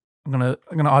listen. I'm going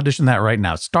to audition that right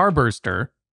now. Starburster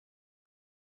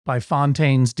by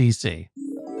Fontaines DC.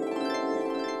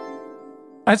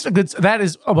 That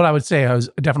is what I would say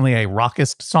was definitely a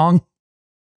rockist song.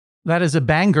 That is a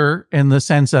banger in the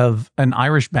sense of an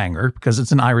Irish banger because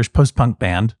it's an Irish post-punk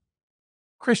band.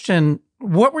 Christian,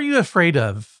 what were you afraid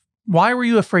of? Why were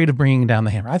you afraid of bringing down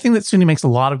the hammer? I think that Suni makes a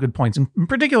lot of good points, in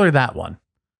particular that one.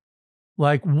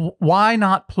 Like, why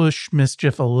not push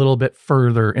Mischief a little bit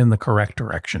further in the correct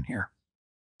direction here?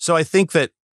 So I think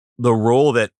that the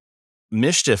role that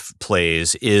Mischief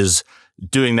plays is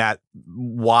doing that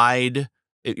wide.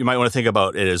 You might want to think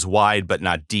about it as wide but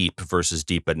not deep versus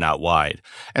deep but not wide.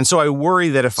 And so I worry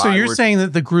that if you're saying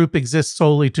that the group exists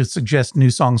solely to suggest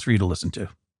new songs for you to listen to.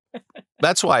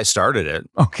 That's why I started it.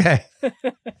 Okay.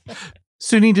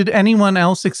 Suni, did anyone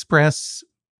else express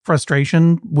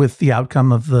frustration with the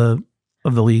outcome of the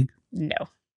league? No.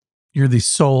 You're the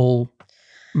sole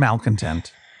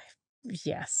malcontent.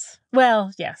 Yes.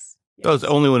 Well, yes. I was the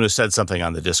only one who said something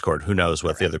on the Discord. Who knows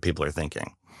what the other people are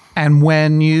thinking? And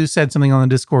when you said something on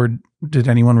the Discord, did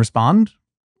anyone respond?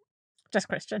 Just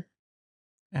Christian.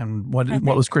 And what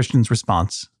was Christian's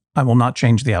response? I will not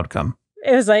change the outcome.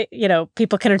 It was like,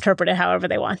 people can interpret it however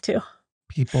they want to.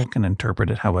 People can interpret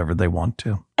it however they want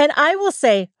to. And I will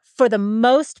say, for the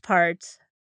most part,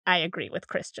 I agree with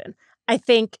Christian. I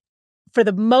think for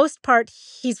the most part,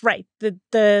 he's right.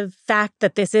 The fact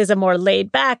that this is a more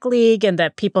laid back league and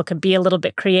that people can be a little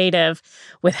bit creative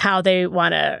with how they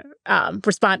want to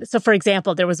respond. So, for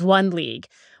example, there was one league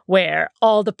where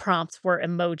all the prompts were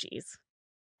emojis.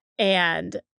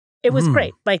 And it was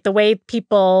great. Like the way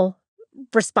people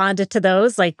responded to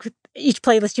those, like each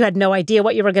playlist, you had no idea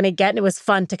what you were going to get. And it was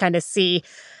fun to kind of see,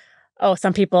 oh,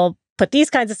 some people put these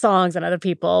kinds of songs and other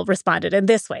people responded in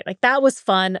this way. Like that was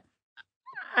fun.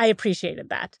 I appreciated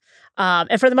that.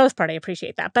 And for the most part, I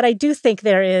appreciate that. But I do think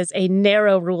there is a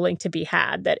narrow ruling to be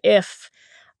had that if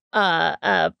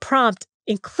a prompt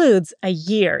includes a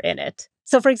year in it.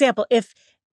 So, for example, if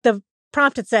the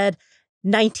prompt had said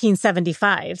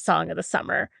 1975 Song of the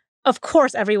Summer, of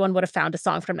course, everyone would have found a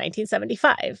song from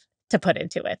 1975 to put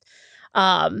into it.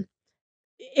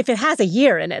 If it has a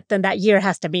year in it, then that year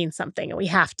has to mean something, and we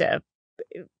have to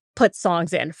put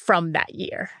songs in from that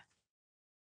year.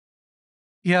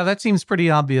 Yeah, that seems pretty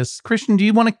obvious. Christian, do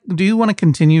you want to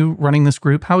continue running this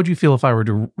group? How would you feel if I were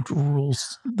to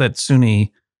rules that Suni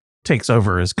takes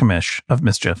over as commish of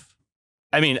Mischief?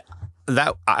 I mean,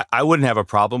 That I wouldn't have a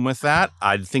problem with that.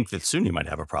 I'd think that Suni might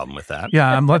have a problem with that.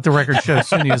 Yeah, let the record show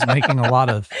Suni is making a lot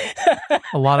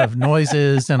of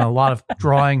noises and a lot of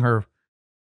drawing her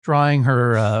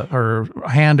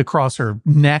hand across her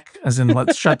neck, as in,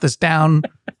 let's shut this down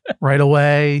right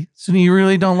away. Suni, you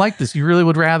really don't like this. You really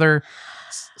would rather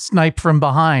snipe from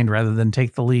behind rather than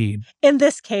take the lead. In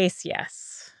this case,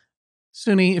 yes.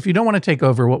 Suni, if you don't want to take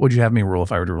over, what would you have me rule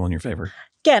if I were to rule in your favor?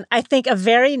 Again, I think a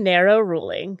very narrow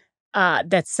ruling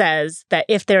that says that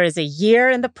if there is a year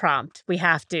in the prompt,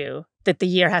 that the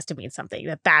year has to mean something.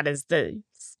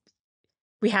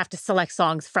 We have to select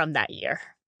songs from that year.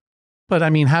 But I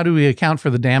mean, how do we account for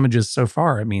the damages so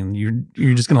far? I mean,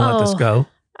 you're just going to let this go?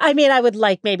 I mean, I would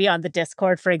like maybe on the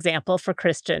Discord, for example, for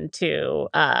Christian to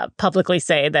publicly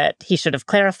say that he should have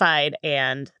clarified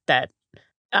and that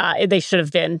they should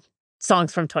have been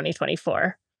songs from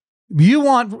 2024. You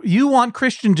want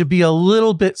Christian to be a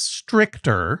little bit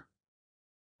stricter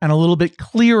and a little bit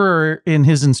clearer in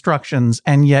his instructions,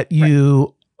 and yet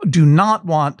you do not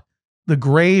want the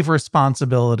grave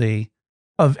responsibility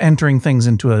of entering things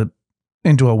into a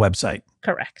website.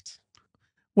 Correct.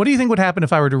 What do you think would happen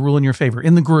if I were to rule in your favor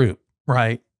in the group,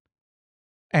 right?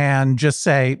 And just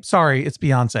say, sorry, it's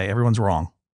Beyonce. Everyone's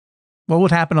wrong. What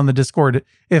would happen on the Discord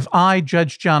if I,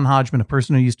 Judge John Hodgman, a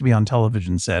person who used to be on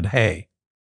television, said, hey,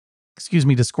 excuse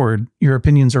me, Discord, your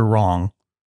opinions are wrong.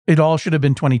 It all should have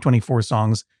been 2024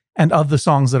 songs. And of the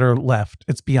songs that are left,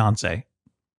 it's Beyonce.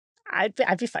 I'd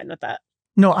be fine with that.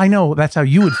 No, I know that's how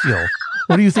you would feel.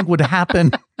 What do you think would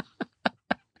happen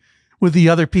with the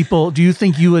other people? Do you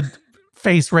think you would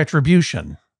face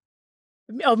retribution?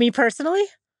 Oh, me personally?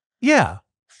 Yeah.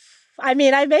 I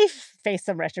mean, I may face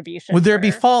some retribution. Would there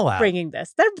be fallout? Bringing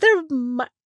this. I don't know.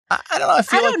 I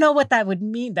don't know what that would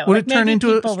mean, though. Would it turn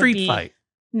into a street fight?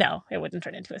 No, it wouldn't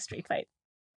turn into a street fight.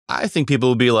 I think people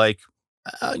would be like,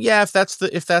 yeah, if that's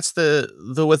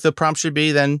the what the prompt should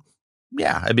be, then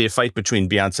yeah, it'd be a fight between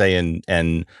Beyonce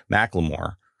and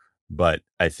Macklemore. But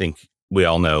I think we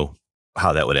all know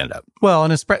how that would end up. Well,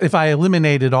 and if I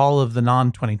eliminated all of the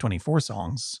non-2024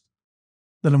 songs,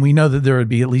 then we know that there would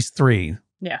be at least 3.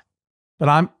 Yeah.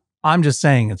 But I'm just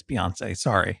saying it's Beyonce.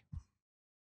 Sorry.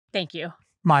 Thank you.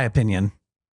 My opinion.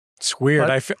 It's weird.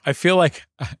 I feel like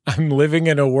I'm living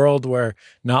in a world where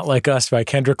Not Like Us by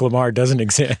Kendrick Lamar doesn't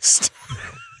exist.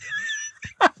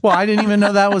 Well, I didn't even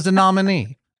know that was a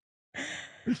nominee.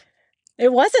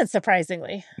 It wasn't,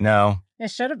 surprisingly. No.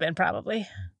 It should have been, probably.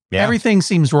 Yeah. Everything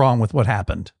seems wrong with what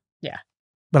happened. Yeah.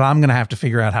 But I'm going to have to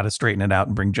figure out how to straighten it out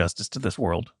and bring justice to this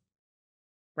world.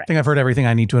 Right. I think I've heard everything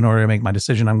I need to in order to make my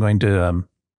decision. I'm going to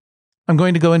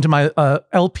go into my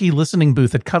LP listening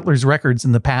booth at Cutler's Records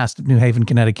in the past at New Haven,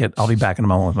 Connecticut. I'll be back in a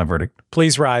moment with my verdict.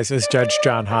 Please rise as Judge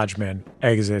John Hodgman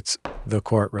exits the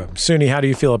courtroom. Suni, how do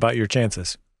you feel about your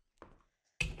chances?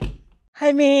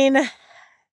 I mean,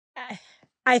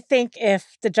 I think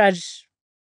if the judge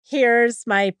hears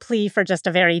my plea for just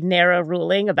a very narrow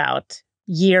ruling about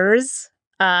years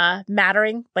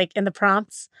mattering, like in the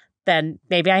prompts, then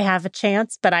maybe I have a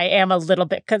chance. But I am a little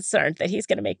bit concerned that he's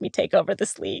going to make me take over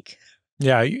this league.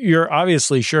 Yeah, you're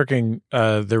obviously shirking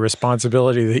the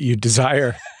responsibility that you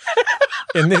desire.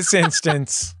 In this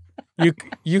instance,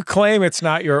 you claim it's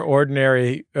not your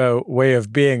ordinary way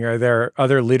of being. Are there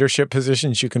other leadership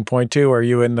positions you can point to? Are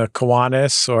you in the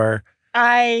Kiwanis or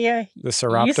the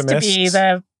Seroptimists? Used to be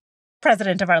the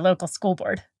president of our local school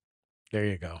board. There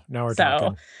you go. Now we're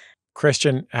talking.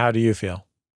 Christian, how do you feel?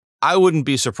 I wouldn't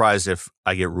be surprised if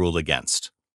I get ruled against.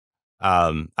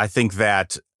 I think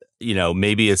that,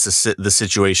 maybe it's the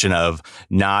situation of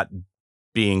not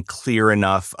being clear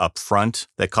enough up front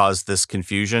that caused this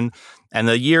confusion. And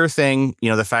the year thing,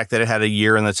 the fact that it had a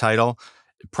year in the title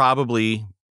probably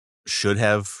should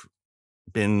have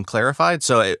been clarified.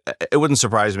 So it wouldn't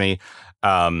surprise me.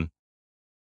 But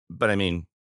I mean,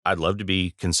 I'd love to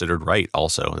be considered right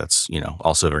also. That's,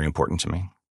 also very important to me.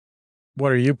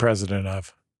 What are you president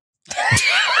of?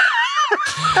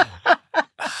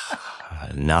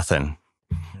 Nothing.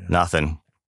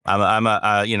 I'm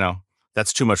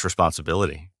that's too much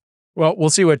responsibility. Well, we'll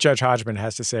see what Judge Hodgman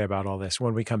has to say about all this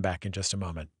when we come back in just a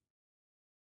moment.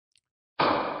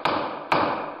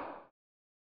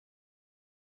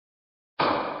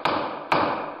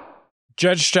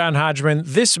 Judge John Hodgman,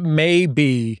 this may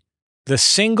be the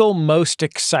single most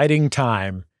exciting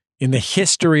time in the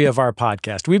history of our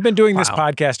podcast. We've been doing this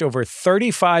podcast over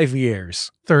 35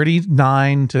 years.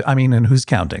 39 and who's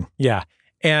counting? Yeah.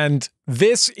 And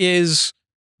this is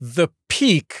the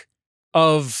peak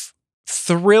of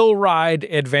thrill ride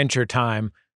adventure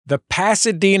time. The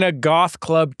Pasadena Goth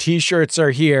Club t-shirts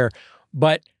are here,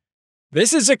 but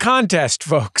this is a contest,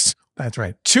 folks. That's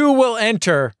right. 2 will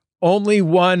enter, only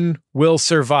 1 will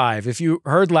survive. If you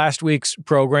heard last week's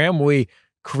program, we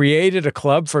created a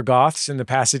club for goths in the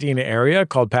Pasadena area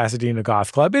called Pasadena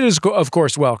Goth Club. It is, of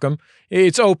course, welcome.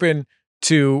 It's open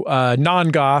to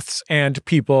non-goths and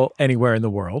people anywhere in the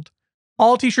world.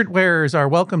 All t-shirt wearers are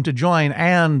welcome to join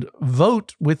and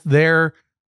vote with their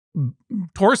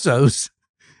torsos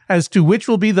as to which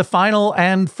will be the final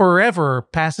and forever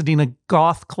Pasadena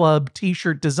Goth Club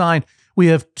t-shirt design. We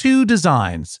have 2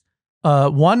 designs.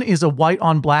 One is a white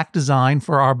on black design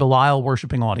for our Belial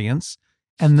worshiping audience.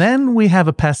 And then we have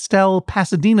a pastel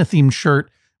Pasadena themed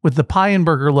shirt with the Pie and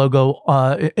Burger logo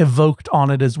evoked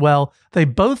on it as well. They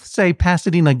both say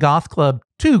Pasadena Goth Club,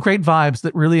 2 great vibes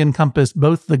that really encompass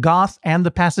both the goth and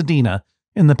the Pasadena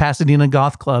in the Pasadena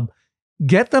Goth Club.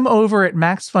 Get them over at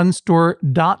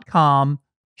maxfunstore.com.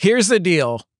 Here's the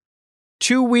deal.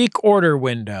 2-week order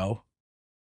window.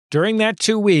 During that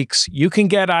 2 weeks, you can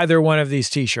get either one of these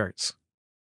t-shirts.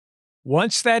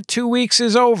 Once that 2 weeks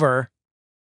is over,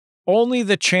 only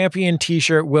the champion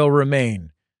t-shirt will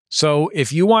remain. So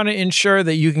if you want to ensure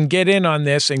that you can get in on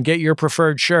this and get your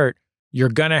preferred shirt, you're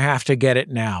going to have to get it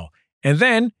now. And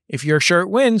then if your shirt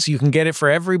wins, you can get it for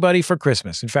everybody for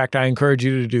Christmas. In fact, I encourage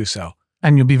you to do so.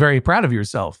 And you'll be very proud of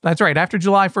yourself. That's right. After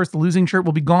July 1st, the losing shirt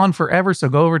will be gone forever. So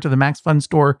go over to the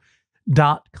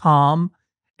maxfunstore.com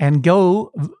and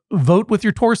go vote with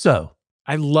your torso.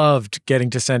 I loved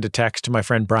getting to send a text to my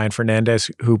friend Brian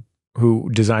Fernandez, who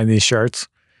designed these shirts,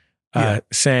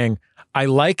 saying, I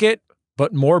like it,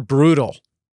 but more brutal.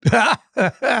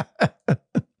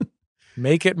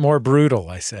 Make it more brutal,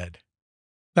 I said.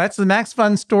 That's the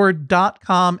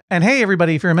maxfunstore.com. And hey,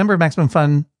 everybody, if you're a member of Maximum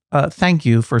Fun, thank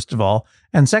you, first of all.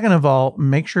 And second of all,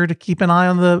 make sure to keep an eye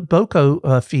on the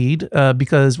BOCO feed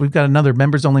because we've got another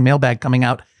members-only mailbag coming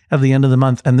out at the end of the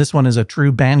month. And this one is a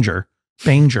true banger.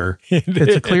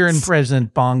 It's a clear and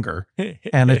present bonger.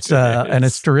 And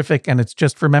it's terrific. And it's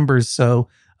just for members. So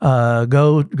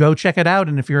go check it out.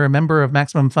 And if you're a member of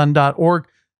MaximumFun.org,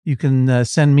 you can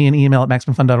send me an email at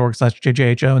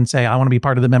MaximumFun.org/JJHO and say, I want to be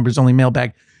part of the members-only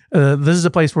mailbag. This is a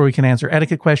place where we can answer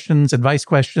etiquette questions, advice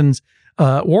questions,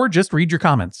 or just read your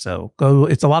comments. So go.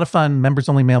 It's a lot of fun.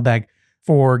 Members-only mailbag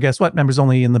for, guess what?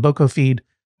 Members-only in the BOCO feed.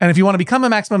 And if you want to become a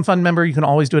Maximum Fun member, you can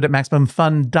always do it at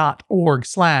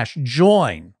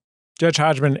MaximumFun.org/join. Judge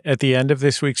Hodgman, at the end of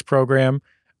this week's program,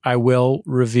 I will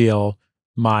reveal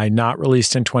my not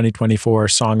released in 2024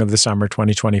 Song of the Summer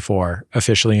 2024,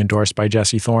 officially endorsed by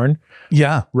Jesse Thorne.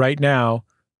 Yeah. Right now,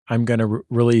 I'm going to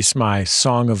release my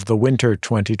Song of the Winter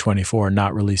 2024,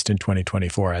 not released in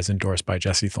 2024, as endorsed by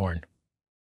Jesse Thorne.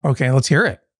 Okay, let's hear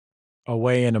it.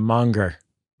 Away in a monger.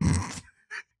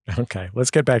 Okay,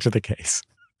 let's get back to the case.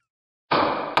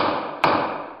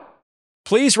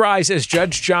 Please rise as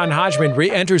Judge John Hodgman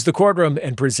re-enters the courtroom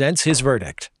and presents his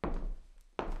verdict.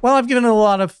 Well, I've given it a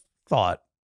lot of thought.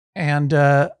 And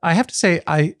I have to say,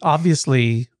 I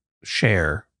obviously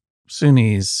share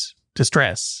Suni's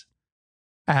distress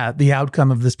at the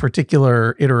outcome of this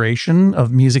particular iteration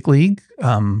of Music League.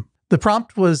 The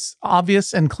prompt was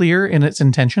obvious and clear in its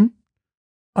intention.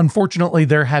 Unfortunately,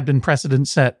 there had been precedent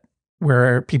set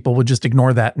where people would just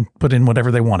ignore that and put in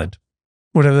whatever they wanted,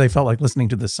 whatever they felt like listening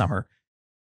to this summer.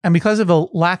 And because of a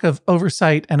lack of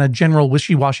oversight and a general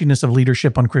wishy-washiness of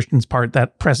leadership on Christian's part,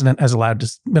 that precedent has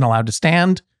been allowed to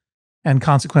stand. And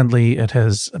consequently, it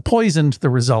has poisoned the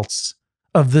results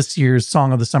of this year's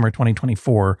Song of the Summer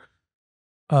 2024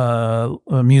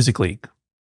 Music League.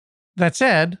 That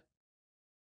said,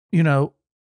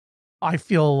 I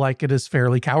feel like it is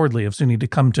fairly cowardly of Suni to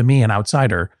come to me, an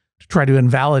outsider, to try to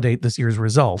invalidate this year's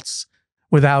results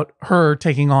without her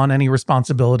taking on any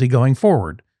responsibility going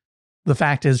forward. The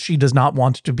fact is, she does not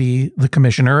want to be the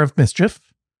commissioner of mischief.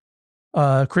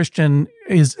 Christian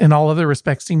is, in all other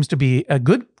respects, seems to be a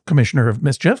good commissioner of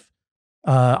mischief.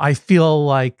 I feel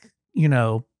like,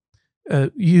 you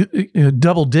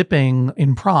double dipping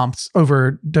in prompts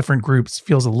over different groups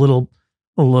feels a little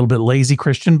bit lazy,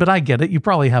 Christian, but I get it. You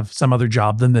probably have some other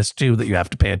job than this too that you have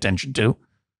to pay attention to.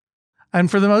 And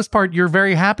for the most part, you're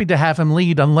very happy to have him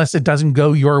lead unless it doesn't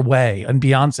go your way and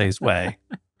Beyonce's way.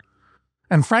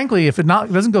 And frankly, if it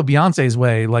doesn't go Beyonce's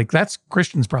way, like that's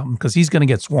Christian's problem because he's going to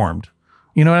get swarmed.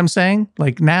 You know what I'm saying?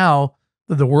 Like now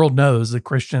that the world knows that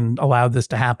Christian allowed this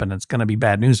to happen, it's going to be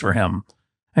bad news for him.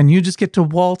 And you just get to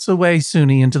waltz away,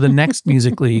 Suni, into the next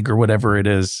Music League or whatever it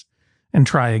is and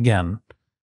try again.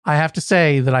 I have to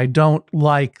say that I don't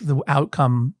like the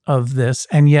outcome of this,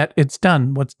 and yet it's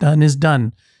done. What's done is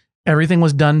done. Everything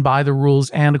was done by the rules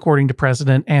and according to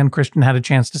precedent, and Christian had a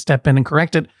chance to step in and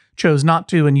correct it, chose not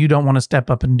to, and you don't want to step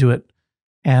up and do it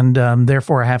And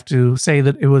therefore, I have to say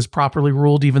that it was properly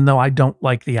ruled, even though I don't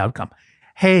like the outcome.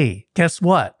 Hey, guess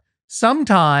what?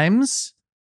 Sometimes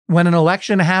when an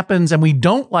election happens and we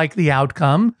don't like the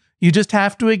outcome, you just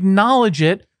have to acknowledge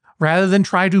it rather than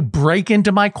try to break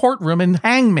into my courtroom and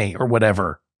hang me or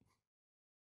whatever.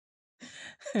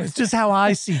 It's just how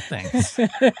I see things.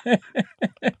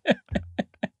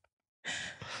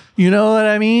 You know what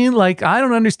I mean? Like, I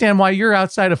don't understand why you're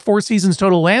outside of Four Seasons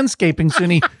Total Landscaping,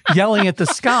 Suni, yelling at the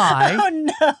sky. Oh,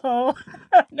 no.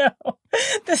 Oh, no.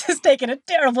 This has taken a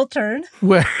terrible turn.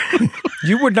 Where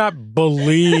You would not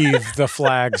believe the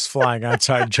flags flying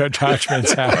outside Judge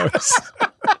Hodgman's house.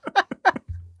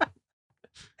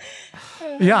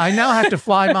 Yeah, I now have to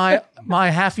fly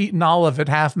my half-eaten olive at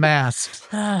half-mast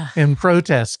in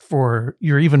protest for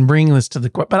you're even bringing this to the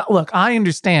court. But look, I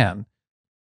understand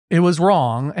it was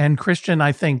wrong, and Christian,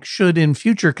 I think, should in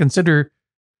future consider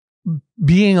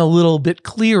being a little bit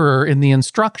clearer in the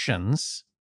instructions,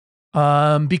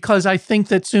 because I think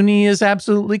that Suni is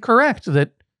absolutely correct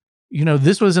that, you know,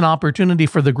 this was an opportunity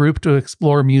for the group to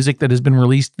explore music that has been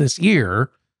released this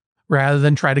year, rather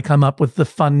than try to come up with the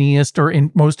funniest or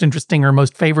most interesting or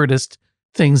most favoritist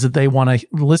things that they want to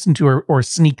listen to or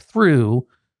sneak through.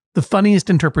 The funniest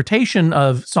interpretation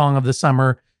of Song of the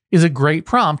Summer is a great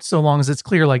prompt, so long as it's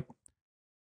clear, like,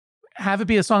 have it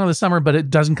be a Song of the Summer, but it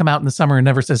doesn't come out in the summer and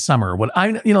never says summer.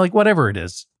 Like whatever it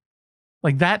is.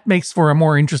 Like that makes for a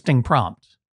more interesting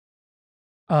prompt.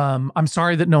 I'm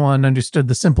sorry that no one understood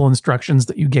the simple instructions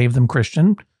that you gave them,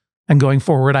 Christian. And going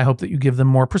forward, I hope that you give them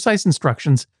more precise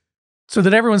instructions so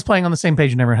that everyone's playing on the same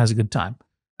page and everyone has a good time.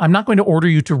 I'm not going to order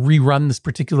you to rerun this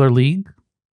particular league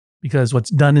because what's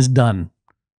done is done.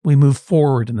 We move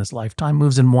forward in this lifetime,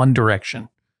 moves in one direction,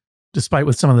 despite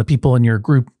what some of the people in your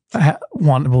group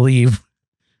want to believe.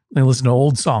 They listen to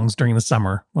old songs during the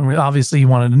summer when we obviously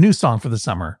wanted a new song for the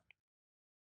summer.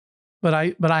 But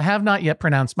I have not yet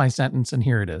pronounced my sentence, and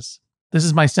here it is. This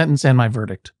is my sentence and my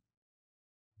verdict.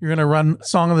 You're going to run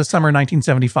Song of the Summer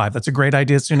 1975. That's a great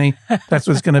idea, Suni. That's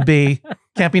what it's going to be.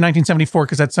 Can't be 1974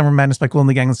 because that's Summer Madness by Kool and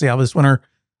the Gang. That's the Elvis winner.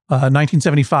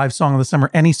 1975 Song of the Summer.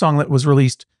 Any song that was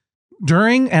released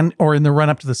during and or in the run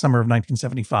up to the summer of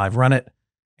 1975. Run it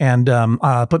and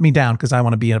put me down because I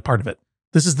want to be a part of it.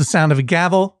 This is the sound of a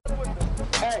gavel.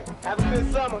 Hey, have a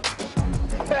good summer.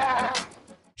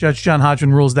 Judge John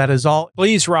Hodgman rules that is all.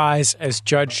 Please rise as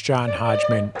Judge John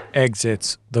Hodgman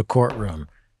exits the courtroom.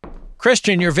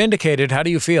 Christian, you're vindicated. How do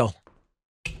you feel?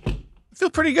 I feel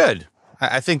pretty good.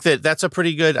 I think that's a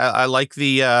pretty good. I like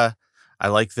the.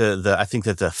 I think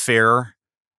that the fair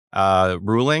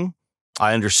ruling.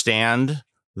 I understand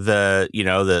that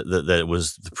it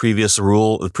was the previous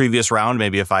rule, the previous round.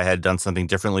 Maybe if I had done something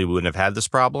differently, we wouldn't have had this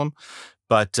problem.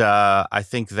 But I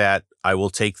think that I will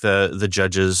take the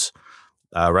judge's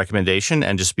recommendation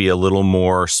and just be a little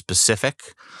more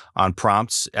specific on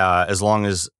prompts, as long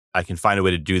as I can find a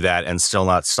way to do that and still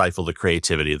not stifle the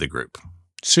creativity of the group.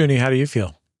 Suni, how do you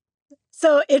feel?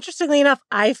 So interestingly enough,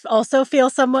 I also feel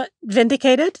somewhat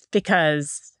vindicated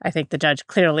because I think the judge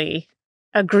clearly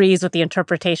agrees with the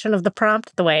interpretation of the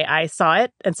prompt the way I saw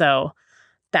it. And so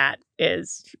that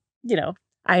is,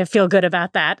 I feel good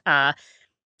about that. But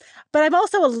I'm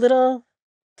also a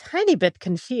tiny bit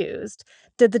confused.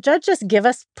 Did the judge just give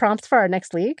us prompts for our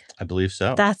next league? I believe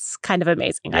so. That's kind of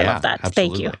amazing. I love that.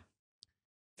 Absolutely. Thank you.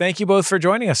 Thank you both for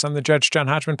joining us on the Judge John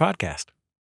Hodgman podcast.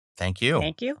 Thank you.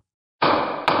 Thank you.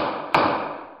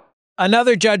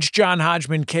 Another Judge John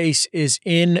Hodgman case is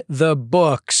in the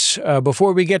books.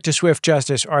 Before we get to swift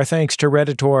justice, our thanks to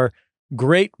Redditor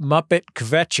Great Muppet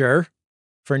Kvetcher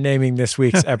for naming this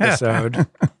week's episode.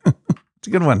 It's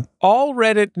a good one. All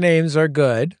Reddit names are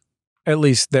good, at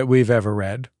least that we've ever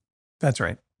read. That's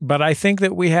right. But I think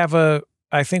that we have a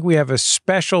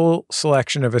special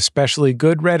selection of especially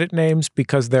good Reddit names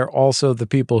because they're also the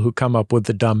people who come up with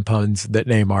the dumb puns that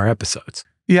name our episodes.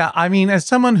 Yeah, I mean, as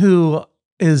someone who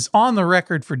is on the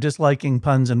record for disliking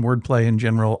puns and wordplay in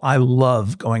general, I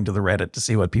love going to the Reddit to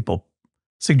see what people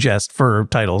suggest for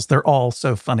titles. They're all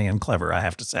so funny and clever, I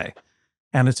have to say.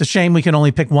 And it's a shame we can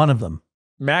only pick one of them.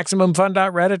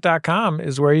 MaximumFun.reddit.com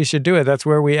is where you should do it. That's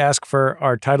where we ask for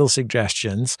our title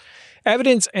suggestions.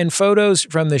 Evidence and photos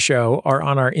from the show are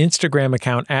on our Instagram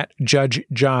account at Judge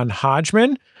John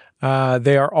Hodgman.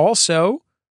 They are also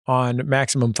on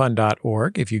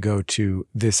MaximumFun.org if you go to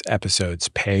this episode's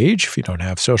page, if you don't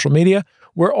have social media.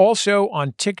 We're also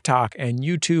on TikTok and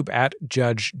YouTube at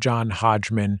Judge John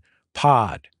Hodgman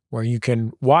Pod, where you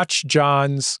can watch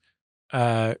John's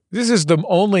this is the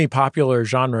only popular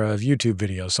genre of YouTube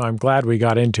videos, so I'm glad we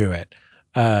got into it.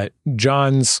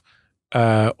 John's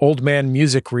old man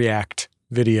music react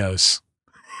videos.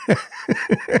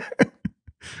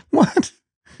 What?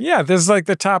 Yeah, this is like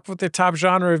the top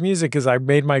genre of music is I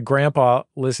made my grandpa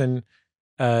listen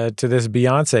to this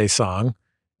Beyonce song,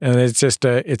 and it's just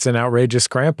it's an outrageous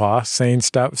grandpa saying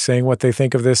what they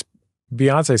think of this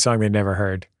Beyonce song they never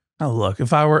heard. Oh, look,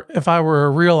 if I were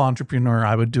a real entrepreneur,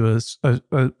 I would do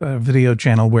a video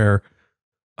channel where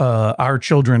our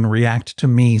children react to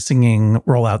me singing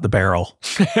 "Roll Out the Barrel."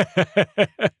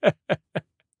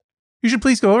 You should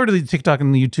please go over to the TikTok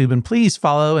and the YouTube and please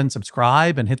follow and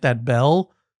subscribe and hit that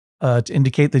bell to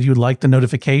indicate that you would like the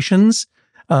notifications.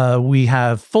 We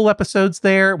have full episodes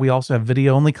there. We also have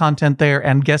video only content there.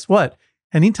 And guess what?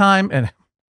 Anytime, and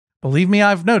believe me,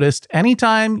 I've noticed,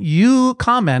 anytime you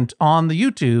comment on the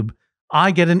YouTube,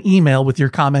 I get an email with your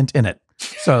comment in it.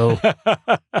 So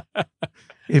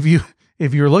if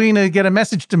you're looking to get a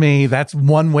message to me, that's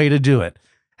one way to do it.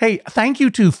 Hey, thank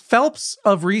you to Phelps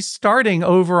of Restarting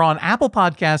over on Apple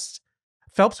Podcasts.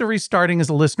 Phelps of Restarting is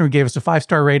a listener who gave us a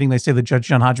 5-star rating. They say that Judge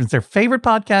John Hodgman's their favorite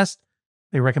podcast.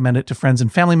 They recommend it to friends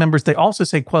and family members. They also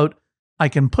say, quote, I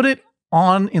can put it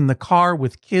on in the car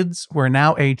with kids who are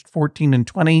now aged 14 and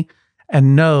 20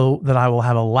 and know that I will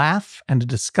have a laugh and a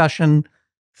discussion.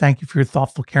 Thank you for your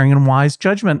thoughtful, caring, and wise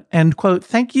judgment. End quote.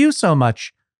 Thank you so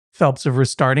much, Phelps of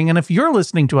Restarting. And if you're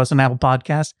listening to us on Apple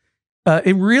Podcasts,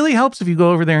 it really helps if you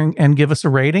go over there and give us a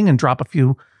rating and drop a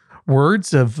few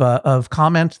words of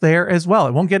comment there as well.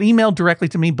 It won't get emailed directly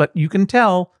to me, but you can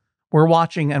tell we're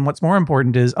watching. And what's more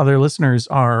important is other listeners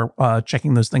are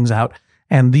checking those things out.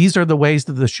 And these are the ways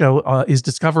that the show is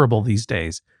discoverable these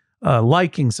days.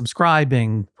 Liking,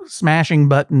 subscribing, smashing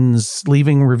buttons,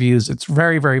 leaving reviews. It's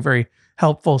very, very, very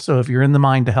helpful. So if you're in the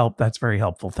mind to help, that's very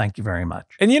helpful. Thank you very much.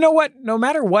 And you know what? No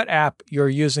matter what app you're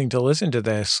using to listen to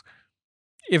this,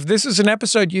 if this is an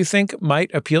episode you think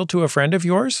might appeal to a friend of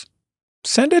yours,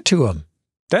 send it to them.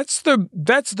 That's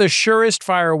the surest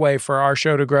fire way for our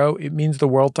show to grow. It means the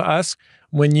world to us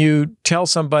when you tell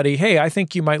somebody, hey, I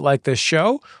think you might like this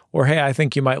show, or hey, I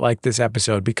think you might like this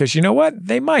episode, because you know what?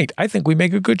 They might. I think we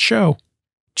make a good show.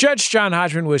 Judge John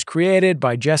Hodgman was created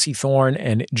by Jesse Thorne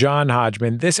and John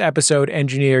Hodgman. This episode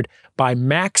engineered by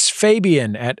Max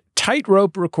Fabian at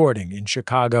Tightrope Recording in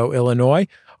Chicago, Illinois.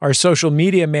 Our social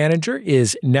media manager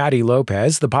is Natty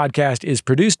Lopez. The podcast is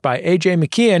produced by AJ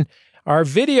McKeon. Our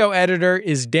video editor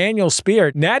is Daniel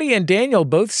Spear. Natty and Daniel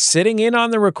both sitting in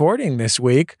on the recording this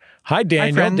week. Hi,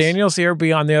 Daniel. Hi, Daniel's here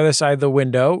beyond the other side of the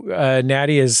window.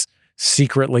 Natty is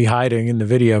secretly hiding in the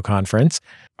video conference.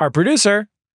 Our producer,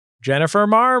 Jennifer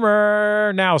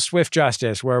Marmer. Now, Swift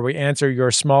Justice, where we answer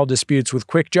your small disputes with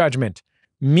quick judgment.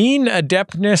 Mean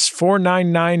Adeptness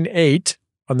 4998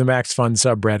 on the Max Fun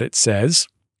subreddit says,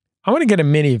 I want to get a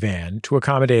minivan to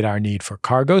accommodate our need for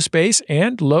cargo space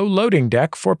and low loading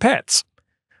deck for pets.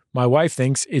 My wife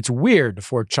thinks it's weird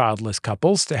for childless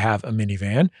couples to have a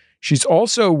minivan. She's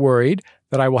also worried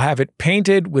that I will have it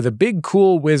painted with a big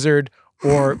cool wizard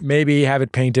or maybe have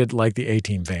it painted like the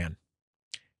A-Team van.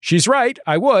 She's right,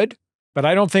 I would, but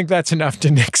I don't think that's enough to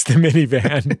nix the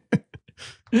minivan.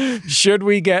 Should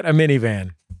we get a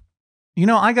minivan? You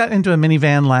know, I got into a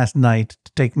minivan last night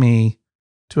to take me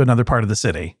to another part of the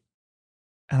city.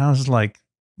 And I was like,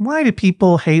 why do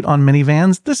people hate on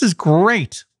minivans? This is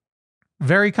great.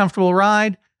 Very comfortable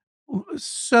ride.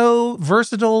 So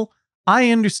versatile.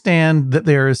 I understand that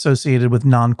they're associated with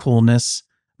non-coolness,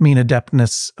 mean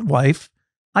adeptness, wife.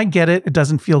 I get it. It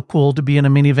doesn't feel cool to be in a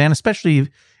minivan, especially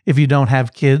if you don't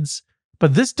have kids.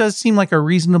 But this does seem like a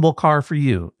reasonable car for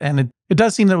you. And it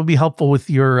does seem that it would be helpful with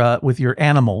your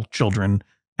animal children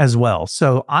as well.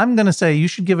 So I'm going to say you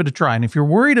should give it a try. And if you're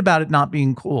worried about it not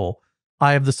being cool,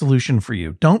 I have the solution for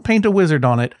you. Don't paint a wizard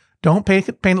on it. Don't paint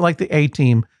it like the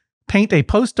A-Team. Paint a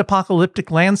post-apocalyptic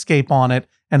landscape on it,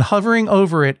 and hovering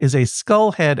over it is a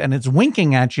skull head, and it's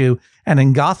winking at you, and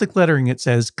in Gothic lettering it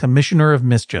says, Commissioner of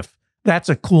Mischief. That's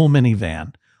a cool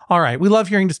minivan. All right, we love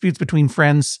hearing disputes between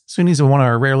friends. Suni's one of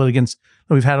our rare litigants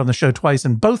that we've had on the show twice,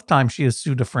 and both times she has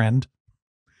sued a friend.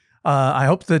 I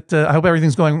hope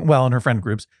everything's going well in her friend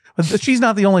groups. But she's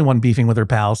not the only one beefing with her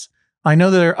pals. I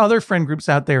know that there are other friend groups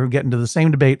out there who get into the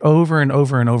same debate over and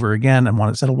over and over again and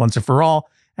want it settled once and for all.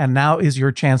 And now is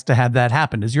your chance to have that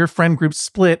happen. Is your friend group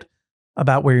split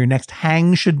about where your next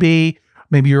hang should be?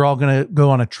 Maybe you're all going to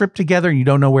go on a trip together and you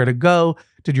don't know where to go.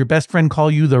 Did your best friend call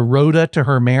you the Rhoda to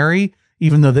her Mary,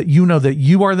 even though that you know that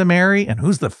you are the Mary? And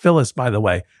who's the Phyllis, by the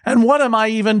way? And what am I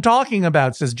even talking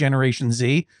about, says Generation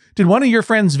Z. Did one of your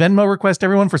friends Venmo request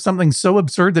everyone for something so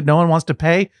absurd that no one wants to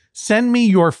pay? Send me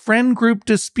your friend group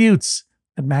disputes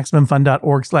at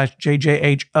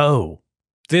MaximumFun.org/JJHO.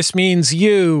 This means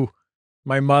you,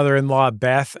 my mother-in-law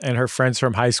Beth and her friends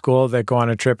from high school that go on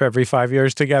a trip every 5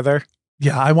 years together.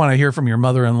 Yeah, I want to hear from your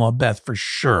mother-in-law, Beth, for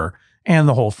sure, and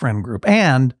the whole friend group.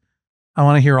 And I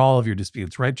want to hear all of your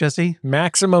disputes, right, Jesse?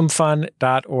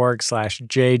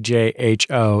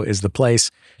 MaximumFun.org/JJHO is the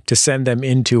place to send them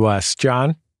in to us.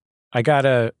 John, I got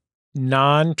a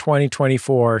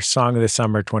non-2024 Song of the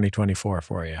Summer 2024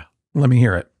 for you. Let me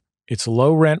hear it. It's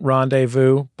Low Rent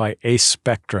Rendezvous by Ace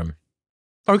Spectrum.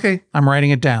 Okay, I'm writing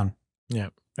it down. Yeah.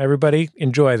 Everybody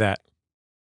enjoy that.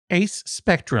 Ace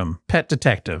Spectrum, Pet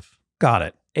Detective. Got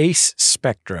it. Ace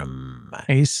Spectrum.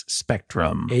 Ace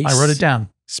Spectrum. Ace I wrote it down.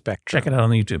 Spectrum. Check it out on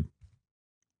YouTube.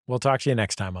 We'll talk to you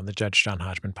next time on the Judge John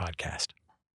Hodgman podcast.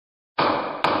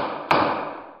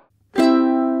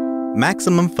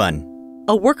 Maximum Fun,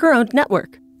 a worker-owned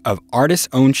network of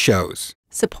artist-owned shows.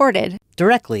 supported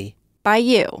directly by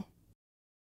you.